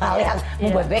sesuatu hal yang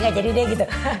membuat gue gak jadi deh gitu.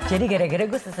 Jadi gara-gara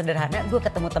gue sesederhana, gue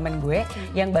ketemu temen gue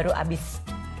yang baru abis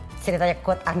ceritanya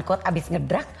quote unquote abis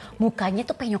ngedrak, mukanya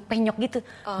tuh penyok-penyok gitu.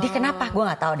 Dia kenapa? Gue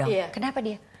gak tahu dong. Kenapa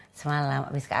dia?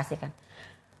 Semalam abis keasikan.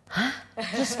 Hah?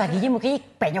 Terus paginya mukanya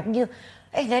penyok gitu.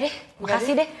 Enggak deh,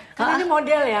 makasih deh. Karena ini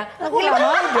model ya. Aku gak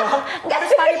mau dong.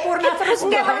 Harus paripurna terus.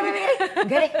 Enggak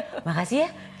deh, makasih ya.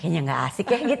 Kayaknya gak asik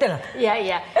ya gitu loh.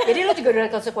 Iya. Jadi lu juga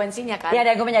udah konsekuensinya kan? Iya,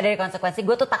 dan gue menyadari konsekuensi.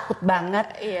 Gue tuh takut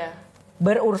banget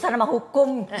berurusan sama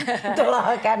hukum. Itu loh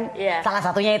kan. Salah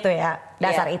satunya itu ya.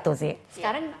 Dasar itu sih.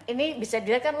 Sekarang ini bisa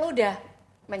dilihat kan lu udah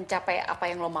mencapai apa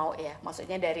yang lo mau ya.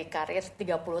 Maksudnya dari karir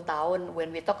 30 tahun. When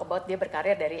we talk about dia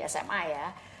berkarir dari SMA ya.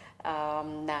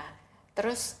 Nah,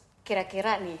 terus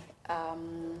kira-kira nih,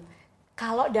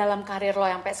 kalau dalam karir lo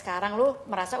sampai sekarang lo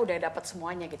merasa udah dapat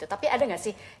semuanya gitu. Tapi ada nggak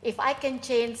sih, if I can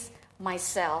change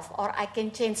myself or I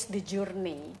can change the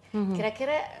journey,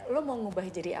 kira-kira lo mau ngubah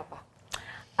jadi apa?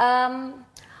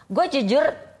 Gue jujur,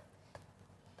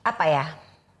 apa ya,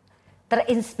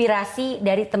 terinspirasi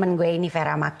dari temen gue ini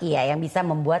Vera Makki ya, yang bisa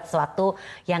membuat sesuatu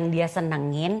yang dia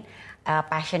senengin,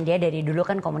 passion dia dari dulu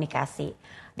kan komunikasi,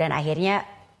 dan akhirnya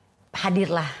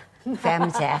hadirlah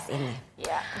VMCS ini.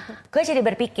 Gue jadi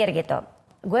berpikir gitu,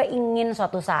 gue ingin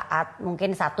suatu saat,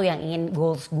 mungkin satu yang ingin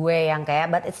goals gue yang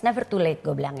kayak, but it's never too late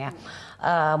gue bilang ya.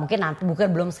 Mungkin nanti, bukan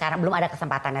belum sekarang, belum ada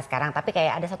kesempatannya sekarang, tapi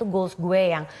kayak ada satu goals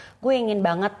gue yang gue ingin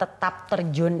banget tetap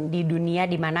terjun di dunia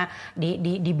dimana,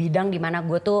 di bidang dimana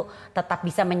gue tuh tetap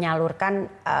bisa menyalurkan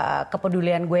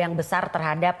kepedulian gue yang besar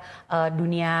terhadap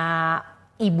dunia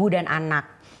ibu dan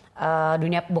anak.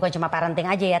 Dunia bukan cuma parenting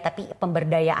aja ya, tapi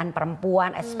pemberdayaan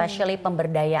perempuan, especially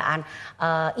pemberdayaan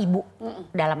ibu,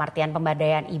 dalam artian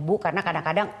pemberdayaan ibu, karena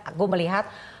kadang-kadang gue melihat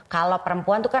kalau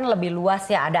perempuan tuh kan lebih luas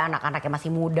ya, ada anak-anak yang masih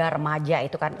muda, remaja,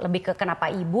 itu kan lebih ke kenapa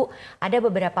ibu, ada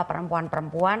beberapa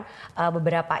perempuan-perempuan,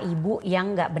 beberapa ibu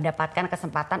yang nggak mendapatkan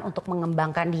kesempatan untuk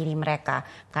mengembangkan diri mereka,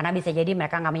 karena bisa jadi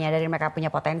mereka nggak menyadari mereka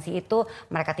punya potensi itu,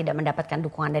 mereka tidak mendapatkan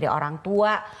dukungan dari orang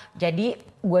tua. Jadi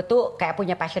gue tuh kayak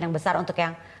punya passion yang besar untuk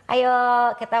yang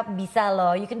ayo kita bisa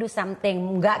loh, you can do something.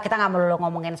 Enggak, kita nggak melulu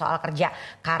ngomongin soal kerja,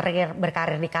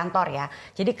 berkarir di kantor ya.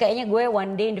 Jadi kayaknya gue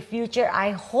one day in the future,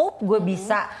 I hope gue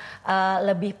bisa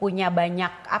lebih punya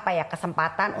banyak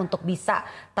kesempatan untuk bisa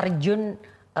terjun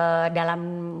dalam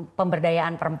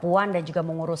pemberdayaan perempuan dan juga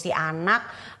mengurusi anak,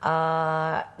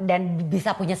 dan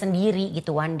bisa punya sendiri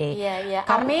gitu one day. Iya.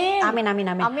 Amin.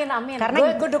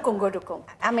 Karena gue dukung.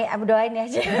 Amin, doain ya.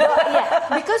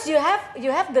 Because you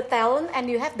have the talent and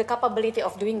you have the capability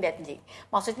of doing that, Ji.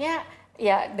 Maksudnya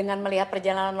ya dengan melihat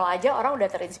perjalanan lo aja orang udah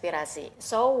terinspirasi.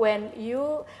 So when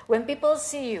people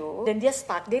see you dan dia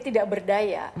stuck, dia tidak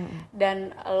berdaya,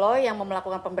 dan lo yang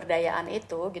melakukan pemberdayaan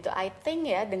itu gitu, I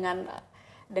think ya dengan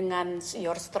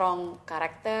your strong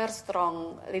character,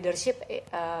 strong leadership,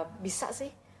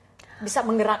 bisa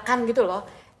menggerakkan gitu loh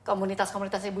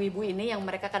komunitas-komunitas ibu-ibu ini yang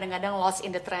mereka kadang-kadang lost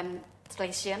in the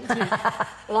translation,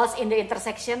 lost in the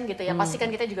intersection gitu ya. Pasti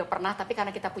kan kita juga pernah, tapi karena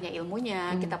kita punya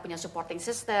ilmunya, kita punya supporting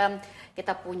system,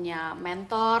 kita punya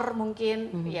mentor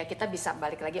mungkin, ya kita bisa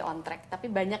balik lagi on track. Tapi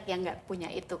banyak yang nggak punya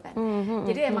itu kan.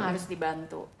 Jadi emang harus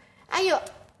dibantu. Ayo.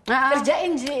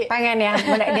 Kerjain Ji. Pengen ya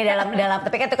di dalam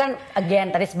tapi kan itu kan again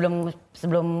tadi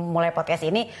sebelum mulai podcast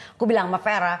ini aku bilang sama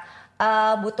Vera,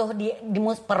 butuh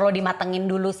perlu dimatengin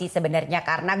dulu sih sebenarnya,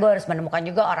 karena gue harus menemukan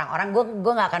juga orang-orang,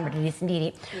 gue nggak akan berdiri sendiri.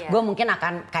 Gue mungkin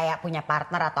akan kayak punya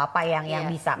partner atau apa yang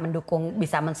bisa mendukung,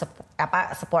 bisa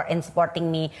supporting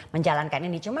me menjalankan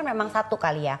ini. Cuma memang satu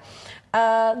kali ya,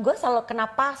 Gue selalu,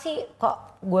 kenapa sih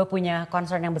kok gue punya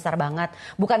concern yang besar banget.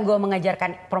 Bukan gue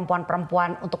mengajarkan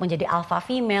perempuan-perempuan untuk menjadi alpha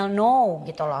female, no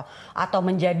gitu loh. Atau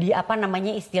menjadi apa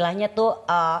namanya istilahnya tuh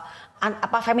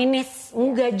feminis,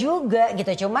 enggak juga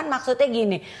gitu. Cuman maksudnya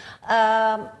gini,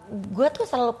 gue tuh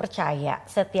selalu percaya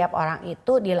setiap orang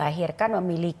itu dilahirkan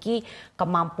memiliki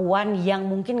kemampuan yang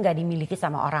mungkin gak dimiliki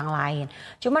sama orang lain.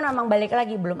 Cuman memang balik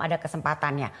lagi belum ada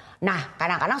kesempatannya. Nah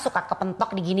kadang-kadang suka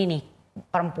kepentok di gini nih.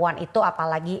 Perempuan itu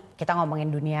apalagi kita ngomongin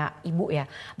dunia ibu ya,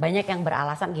 banyak yang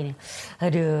beralasan gini,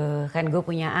 aduh kan gue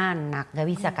punya anak gak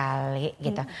bisa kali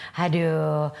gitu,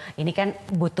 aduh ini kan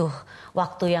butuh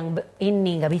waktu yang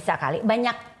ini gak bisa kali,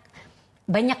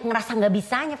 banyak ngerasa gak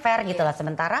bisanya Fer gitu lah.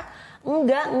 Sementara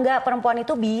enggak perempuan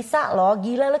itu bisa loh,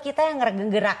 gila lo, kita yang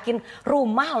ngerakin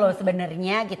rumah loh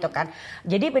sebenarnya gitu kan.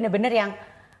 Jadi bener-bener yang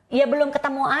ya belum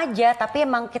ketemu aja, tapi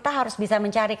emang kita harus bisa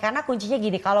mencari. Karena kuncinya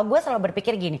gini, kalau gue selalu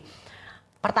berpikir gini,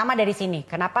 pertama dari sini,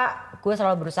 kenapa gue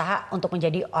selalu berusaha untuk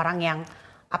menjadi orang yang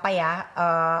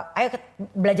ayo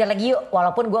belajar lagi yuk,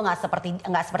 walaupun gue nggak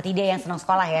seperti dia yang senang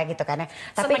sekolah ya gitu kan ya.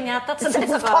 Tapi nyatet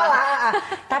senang sekolah.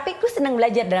 Tapi gue senang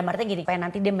belajar, dalam arti gini, supaya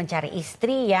nanti dia mencari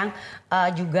istri yang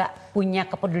juga punya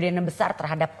kepedulian yang besar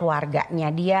terhadap keluarganya.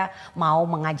 Dia mau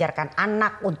mengajarkan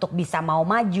anak untuk bisa mau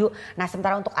maju. Nah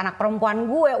sementara untuk anak perempuan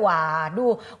gue,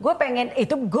 waduh, gue pengen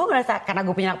itu, gue merasa karena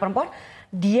gue punya anak perempuan,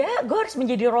 gue harus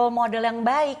menjadi role model yang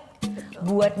baik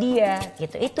buat dia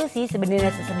gitu. Itu sih sebenarnya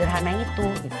sesederhana itu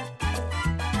gitu.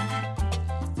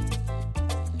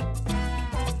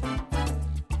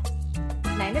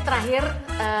 Nah ini terakhir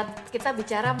kita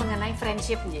bicara mengenai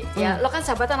friendship Ji. Ya lo kan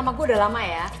sahabatan sama gue udah lama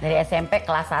ya. Dari SMP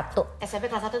kelas 1. SMP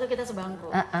kelas 1 tuh kita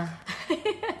sebangku.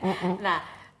 Nah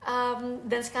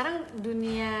dan sekarang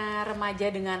dunia remaja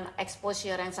dengan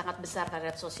exposure yang sangat besar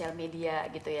terhadap sosial media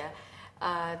gitu ya.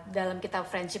 Dalam kita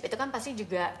friendship itu kan pasti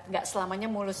juga nggak selamanya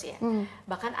mulus ya.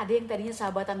 Bahkan ada yang tadinya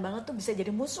sahabatan banget tuh bisa jadi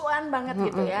musuhan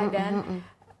banget gitu ya. Dan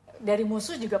dari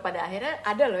musuh juga pada akhirnya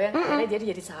ada loh yang akhirnya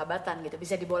jadi sahabatan gitu.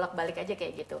 Bisa dibolak-balik aja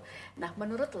kayak gitu. Nah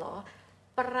menurut lo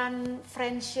peran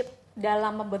friendship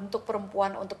dalam membentuk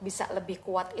perempuan untuk bisa lebih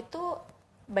kuat itu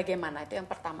bagaimana? Itu yang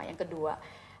pertama. Yang kedua,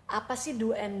 apa sih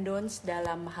do and don'ts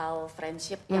dalam hal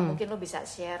friendship yang mungkin lo bisa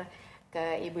share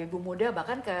ke ibu-ibu muda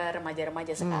bahkan ke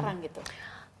remaja-remaja sekarang gitu.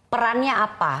 Perannya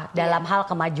apa dalam hal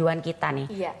kemajuan kita nih?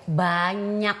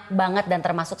 Banyak banget dan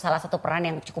termasuk salah satu peran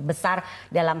yang cukup besar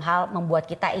dalam hal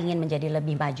membuat kita ingin menjadi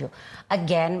lebih maju.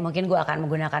 Again, mungkin gue akan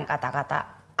menggunakan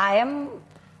kata-kata I'm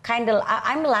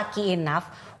lucky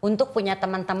enough untuk punya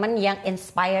teman-teman yang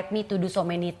inspired me to do so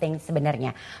many things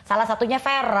sebenarnya. Salah satunya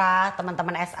Vera,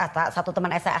 teman-teman satu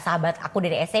teman sahabat aku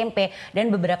dari SMP,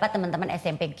 dan beberapa teman-teman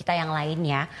SMP kita yang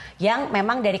lainnya yang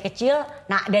memang dari kecil,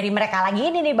 nah dari mereka lagi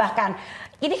ini nih bahkan.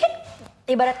 Ini kan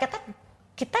ibarat kata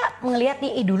kita ngelihat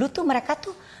nih dulu tuh mereka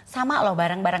tuh sama loh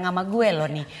bareng-bareng sama gue loh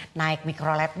nih. Naik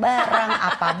mikrolet bareng,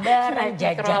 apa bareng,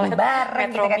 jajan bareng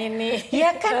gitu kan.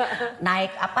 Iya kan?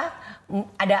 Naik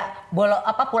ada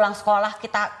pulang sekolah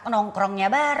kita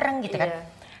nongkrongnya bareng gitu kan.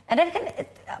 Dan kan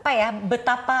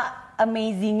betapa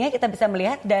amazingnya kita bisa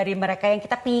melihat dari mereka yang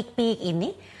kita piik-piik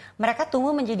ini, mereka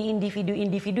tumbuh menjadi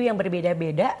individu-individu yang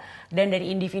berbeda-beda, dan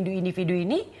dari individu-individu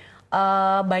ini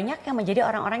banyak yang menjadi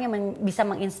orang-orang yang bisa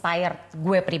menginspire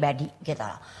gue pribadi gitu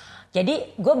loh.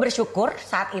 Jadi gue bersyukur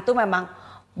saat itu memang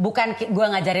bukan gue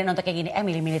ngajarin untuk kayak gini,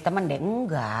 milih-milih temen deh,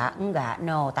 enggak,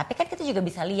 no. Tapi kan kita juga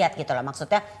bisa lihat gitu loh,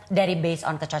 maksudnya dari based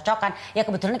on kecocokan. Ya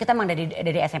kebetulan kita emang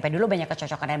dari SMP dulu banyak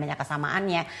kecocokan dan banyak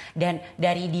kesamaannya. Dan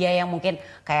dari dia yang mungkin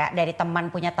kayak dari teman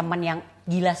punya teman yang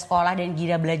gila sekolah dan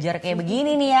gila belajar kayak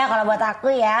begini nih ya, kalau buat aku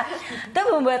ya. Itu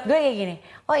membuat gue kayak gini,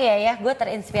 oh iya ya gue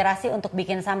terinspirasi untuk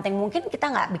bikin something. Mungkin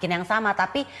kita gak bikin yang sama,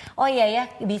 tapi oh iya ya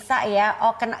bisa ya,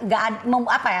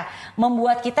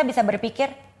 membuat kita bisa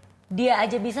berpikir, dia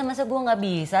aja bisa, masa gue nggak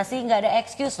bisa sih? Nggak ada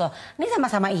excuse loh. Ini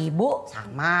sama-sama ibu,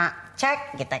 sama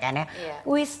cek gitu kan ya.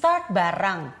 We start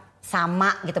bareng,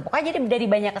 sama gitu. Pokoknya jadi dari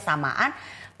banyak kesamaan,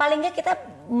 paling nggak kita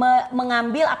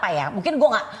mengambil mungkin gue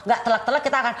nggak telak-telak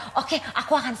kita akan oke,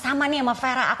 aku akan sama nih sama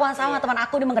Vera, aku akan sama teman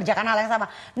aku di mengerjakan hal yang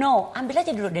sama. No, ambil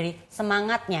aja dulu dari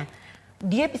semangatnya.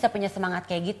 Dia bisa punya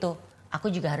semangat kayak gitu, aku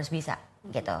juga harus bisa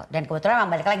gitu. Dan kebetulan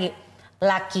memang balik lagi,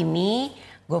 lucky me,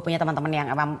 gue punya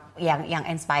teman-teman yang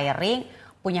inspiring,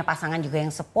 punya pasangan juga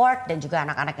yang support, dan juga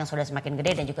anak-anak yang sudah semakin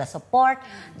gede dan juga support.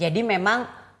 Jadi memang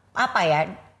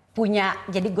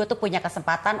jadi gue tuh punya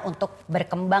kesempatan untuk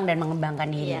berkembang dan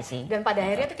mengembangkan diri sih. Dan pada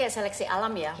akhirnya itu kayak seleksi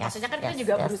alam ya. Maksudnya kan kita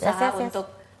juga berusaha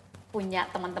untuk punya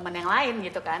teman-teman yang lain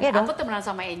gitu kan. Aku temenan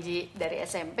sama Angie dari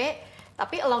SMP,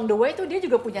 tapi along the way tuh dia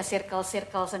juga punya circle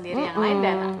sendiri yang lain,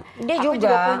 dan dia aku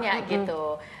juga punya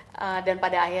gitu. Dan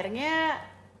pada akhirnya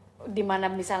dimana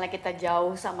misalnya kita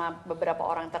jauh sama beberapa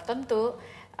orang tertentu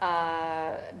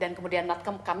dan kemudian not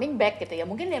coming back gitu ya,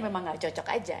 mungkin dia memang nggak cocok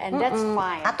aja, and that's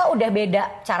fine. Atau udah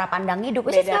beda cara pandang hidup,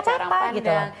 beda cara pandang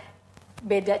gitu.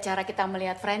 Beda cara kita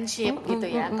melihat friendship gitu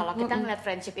ya. Kalau kita ngelihat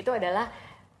friendship itu adalah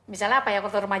misalnya apa ya,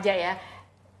 waktu remaja ya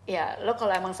lo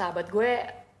kalau emang sahabat gue,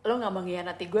 lo nggak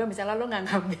mengkhianati gue, misalnya lo nggak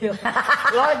ngambil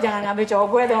lo jangan ngambil cowok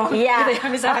gue dong gitu ya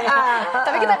misalnya.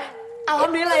 Tapi kita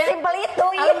alhamdulillah ya, simpel itu.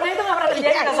 Alhamdulillah itu nggak pernah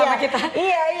terjadi sama kita.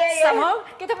 Iya. Somehow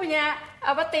kita punya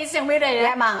taste yang beda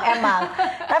ya. Emang.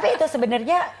 Tapi itu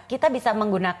sebenarnya kita bisa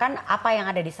menggunakan apa yang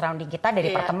ada di surrounding kita dari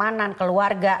pertemanan,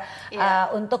 keluarga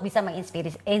untuk bisa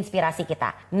menginspirasi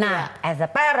kita. Nah, as a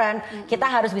parent, kita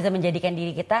harus bisa menjadikan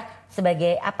diri kita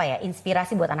sebagai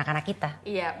inspirasi buat anak-anak kita.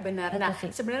 Iya, benar. Nah,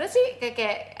 sebenarnya sih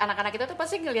kayak anak-anak kita tuh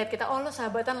pasti ngelihat kita, oh lo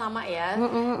sahabatan lama ya.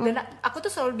 Dan aku tuh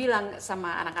selalu bilang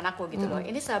sama anak-anakku gitu loh,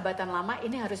 ini sahabatan lama,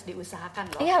 ini harus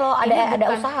diusahakan loh. Iya loh, ada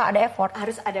usaha, ada effort.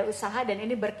 Harus ada usaha dan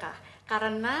ini berkah.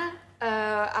 Karena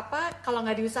kalau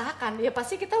nggak diusahakan ya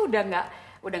pasti kita udah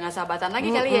nggak sahabatan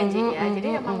lagi kali ya, Ji ya. Jadi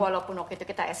emang walaupun waktu itu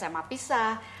kita SMA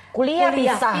pisah, kuliah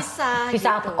pisah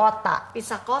gitu.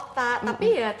 Pisah kota,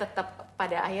 tapi ya tetap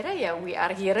pada akhirnya ya we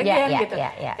are here again gitu.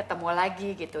 Ketemu lagi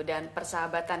gitu, dan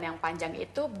persahabatan yang panjang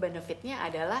itu benefitnya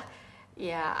adalah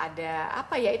ya ada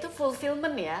itu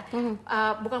fulfillment ya.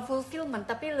 Bukan fulfillment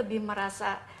tapi lebih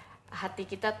merasa hati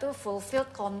kita tuh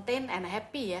fulfilled, content and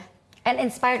happy ya. And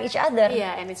inspire each other.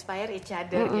 Iya, and inspire each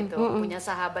other gitu. Punya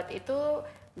sahabat itu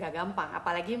nggak gampang,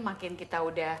 apalagi makin kita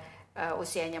udah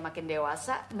usianya makin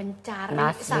dewasa, mencari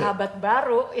sahabat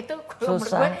baru itu kalau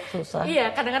menurut gue susah.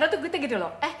 Iya, kadang-kadang tuh gue gini loh,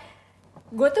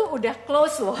 gue tuh udah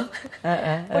close loh,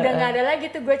 udah nggak ada lagi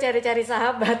tuh gue cari-cari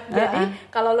sahabat. Jadi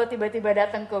kalau lo tiba-tiba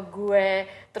datang ke gue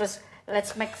terus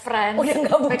let's make friends, udah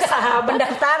nggak buka sahabat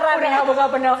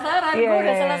pendaftaran, gue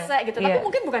udah selesai gitu. Tapi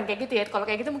mungkin bukan kayak gitu ya. Kalau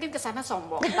kayak gitu mungkin kesana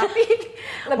sombong, tapi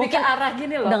lebih ke arah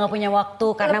gini loh. Udah nggak punya waktu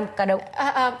karena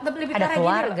lebih ada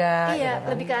keluarga. Iya,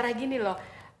 lebih ke arah gini loh.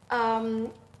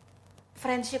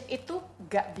 Friendship itu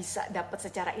gak bisa dapat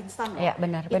secara instan loh. Iya,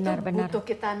 benar. Butuh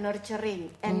kita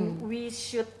nurturing and we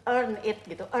should earn it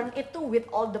gitu. Earn it too with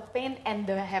all the pain and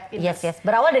the happiness. Yes.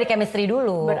 Berawal dari chemistry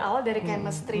dulu.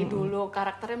 Dulu.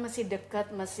 Karakternya masih dekat,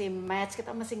 masih match.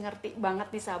 Kita masih ngerti banget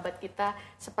nih sahabat kita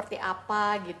seperti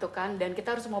apa gitu kan. Dan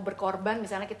kita harus mau berkorban.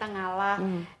 Misalnya kita ngalah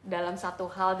dalam satu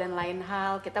hal dan lain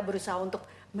hal. Kita berusaha untuk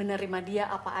menerima dia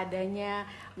apa adanya.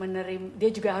 Dia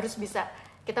juga harus bisa.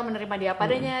 Kita menerima dia apa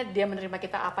adanya, dia menerima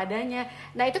kita apa adanya.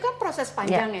 Nah itu kan proses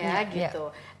panjang gitu.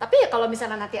 Tapi ya kalau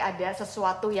misalnya nanti ada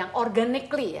sesuatu yang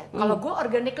organically ya. Kalau gue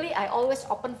organically, I always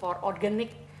open for organic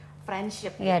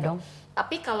friendship gitu. Dong.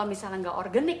 Tapi kalau misalnya nggak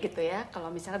organik gitu ya, kalau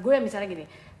misalnya gini,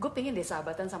 gue pengen deh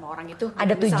sahabatan sama orang itu.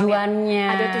 Ada tujuannya.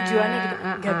 Gitu.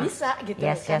 Gak bisa gitu.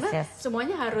 Karena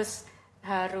semuanya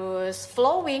harus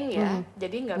flowing ya.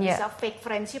 Jadi nggak bisa fake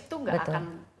friendship tuh nggak akan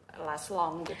last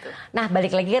long gitu. Nah,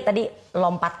 balik lagi tadi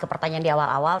lompat ke pertanyaan di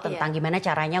awal-awal tentang gimana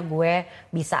caranya gue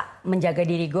bisa menjaga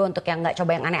diri gue untuk yang nggak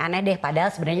coba yang aneh-aneh deh. Padahal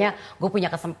sebenarnya gue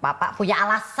punya kesempatan, punya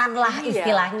alasan lah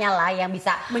istilahnya lah yang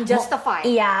bisa menjustify.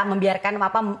 Membiarkan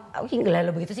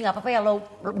lo begitu sih nggak apa-apa ya, lo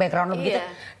background lo begitu.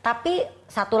 Tapi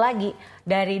satu lagi,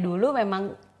 dari dulu memang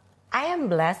I am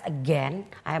blessed again,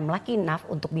 I am lucky enough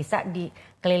untuk bisa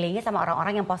dikelilingi sama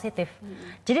orang-orang yang positif.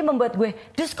 Jadi membuat gue,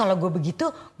 terus kalau gue begitu,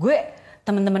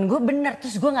 teman-teman gue bener,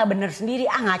 terus gue nggak bener sendiri,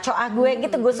 ngaco gue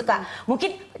gitu. Gue suka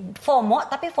mungkin FOMO,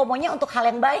 tapi FOMO-nya untuk hal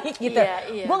yang baik gitu.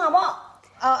 Gue nggak mau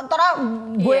ntar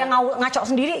gue yang ngaco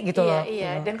sendiri gitu loh.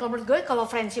 Dan kalau menurut gue, kalau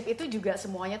friendship itu juga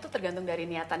semuanya tuh tergantung dari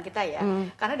niatan kita ya.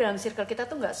 Karena dalam circle kita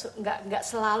tuh nggak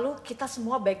selalu kita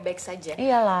semua baik-baik saja.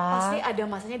 Iyalah. Pasti ada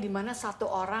masanya di mana satu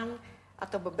orang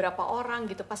atau beberapa orang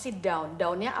gitu pasti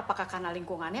downnya apakah karena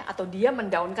lingkungannya atau dia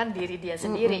mendownkan diri dia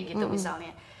sendiri gitu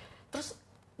misalnya. Terus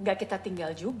nggak kita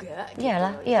tinggal juga gitu.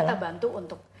 Iyalah. Kita bantu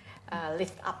untuk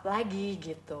lift up lagi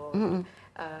gitu.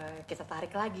 Kita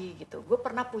tarik lagi gitu. Gue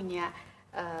pernah punya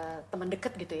teman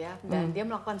deket gitu ya, dan dia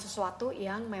melakukan sesuatu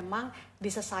yang memang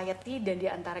di society dan di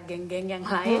antara geng-geng yang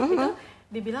lain gitu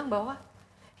dibilang bahwa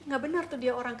nggak benar tuh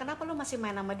dia orang, kenapa lo masih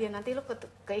main sama dia, nanti lo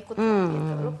keikut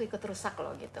gitu, lo keikut rusak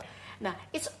lo gitu. Nah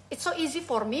it's so easy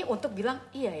for me untuk bilang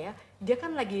iya ya, dia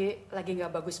kan lagi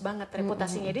nggak bagus banget,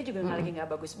 reputasinya dia juga lagi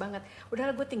nggak bagus banget,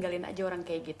 udahlah gue tinggalin aja orang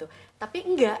kayak gitu. Tapi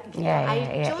enggak gitu.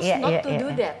 I chose not to do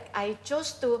that. I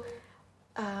chose to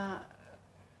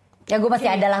gue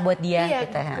masih adalah buat dia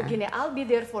gitu. Gini, I'll be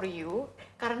there for you,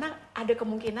 karena ada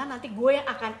kemungkinan nanti gue yang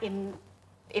akan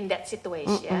in that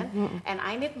situation, and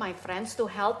I need my friends to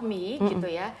help me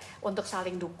gitu ya, untuk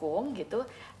saling dukung gitu.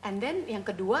 And then yang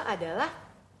kedua adalah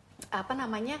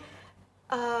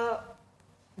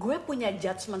gue punya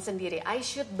judgment sendiri. I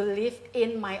should believe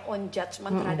in my own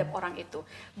judgment terhadap orang itu.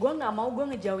 Gue nggak mau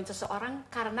gue ngejauhin seseorang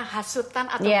karena hasutan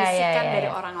atau bisikan dari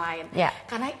orang lain.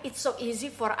 Karena it's so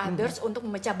easy for others untuk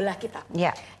memecah belah kita.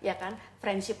 Ya kan?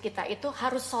 Friendship kita itu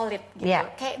harus solid gitu.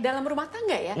 Kayak dalam rumah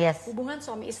tangga ya. Hubungan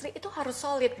suami istri itu harus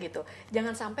solid gitu.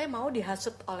 Jangan sampai mau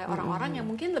dihasut oleh orang-orang yang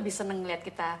mungkin lebih seneng lihat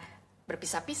kita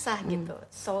berpisah-pisah gitu.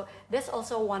 So that's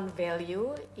also one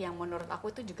value yang menurut aku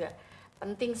itu juga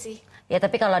penting sih. Ya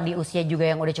tapi kalau di usia juga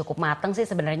yang udah cukup matang sih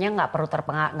sebenarnya nggak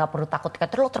perlu takut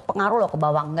lo terpengaruh lo ke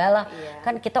bawah, enggak lah.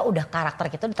 Kan kita udah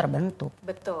karakter kita udah terbentuk.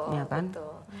 Betul. Ya kan?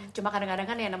 Betul. Cuma kadang-kadang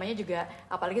kan ya namanya juga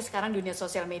apalagi sekarang dunia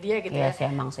sosial media gitu ya. Iya sih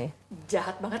emang sih.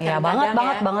 Jahat banget ya, banget.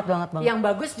 Yang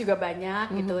bagus juga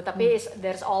banyak gitu. Tapi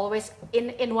there's always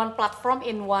in one platform,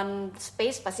 in one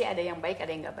space pasti ada yang baik,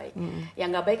 ada yang nggak baik. Yang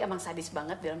nggak baik emang sadis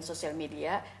banget dalam sosial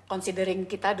media. Considering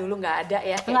kita dulu nggak ada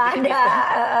ya. Nggak ada.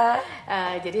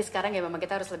 Jadi sekarang ya memang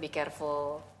kita harus lebih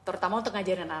careful, terutama untuk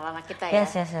ngajarin anak-anak kita ya.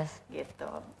 Yes.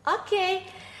 Gitu. Oke.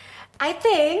 I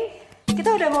think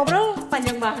kita udah ngobrol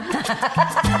panjang banget.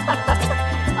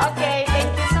 Oke,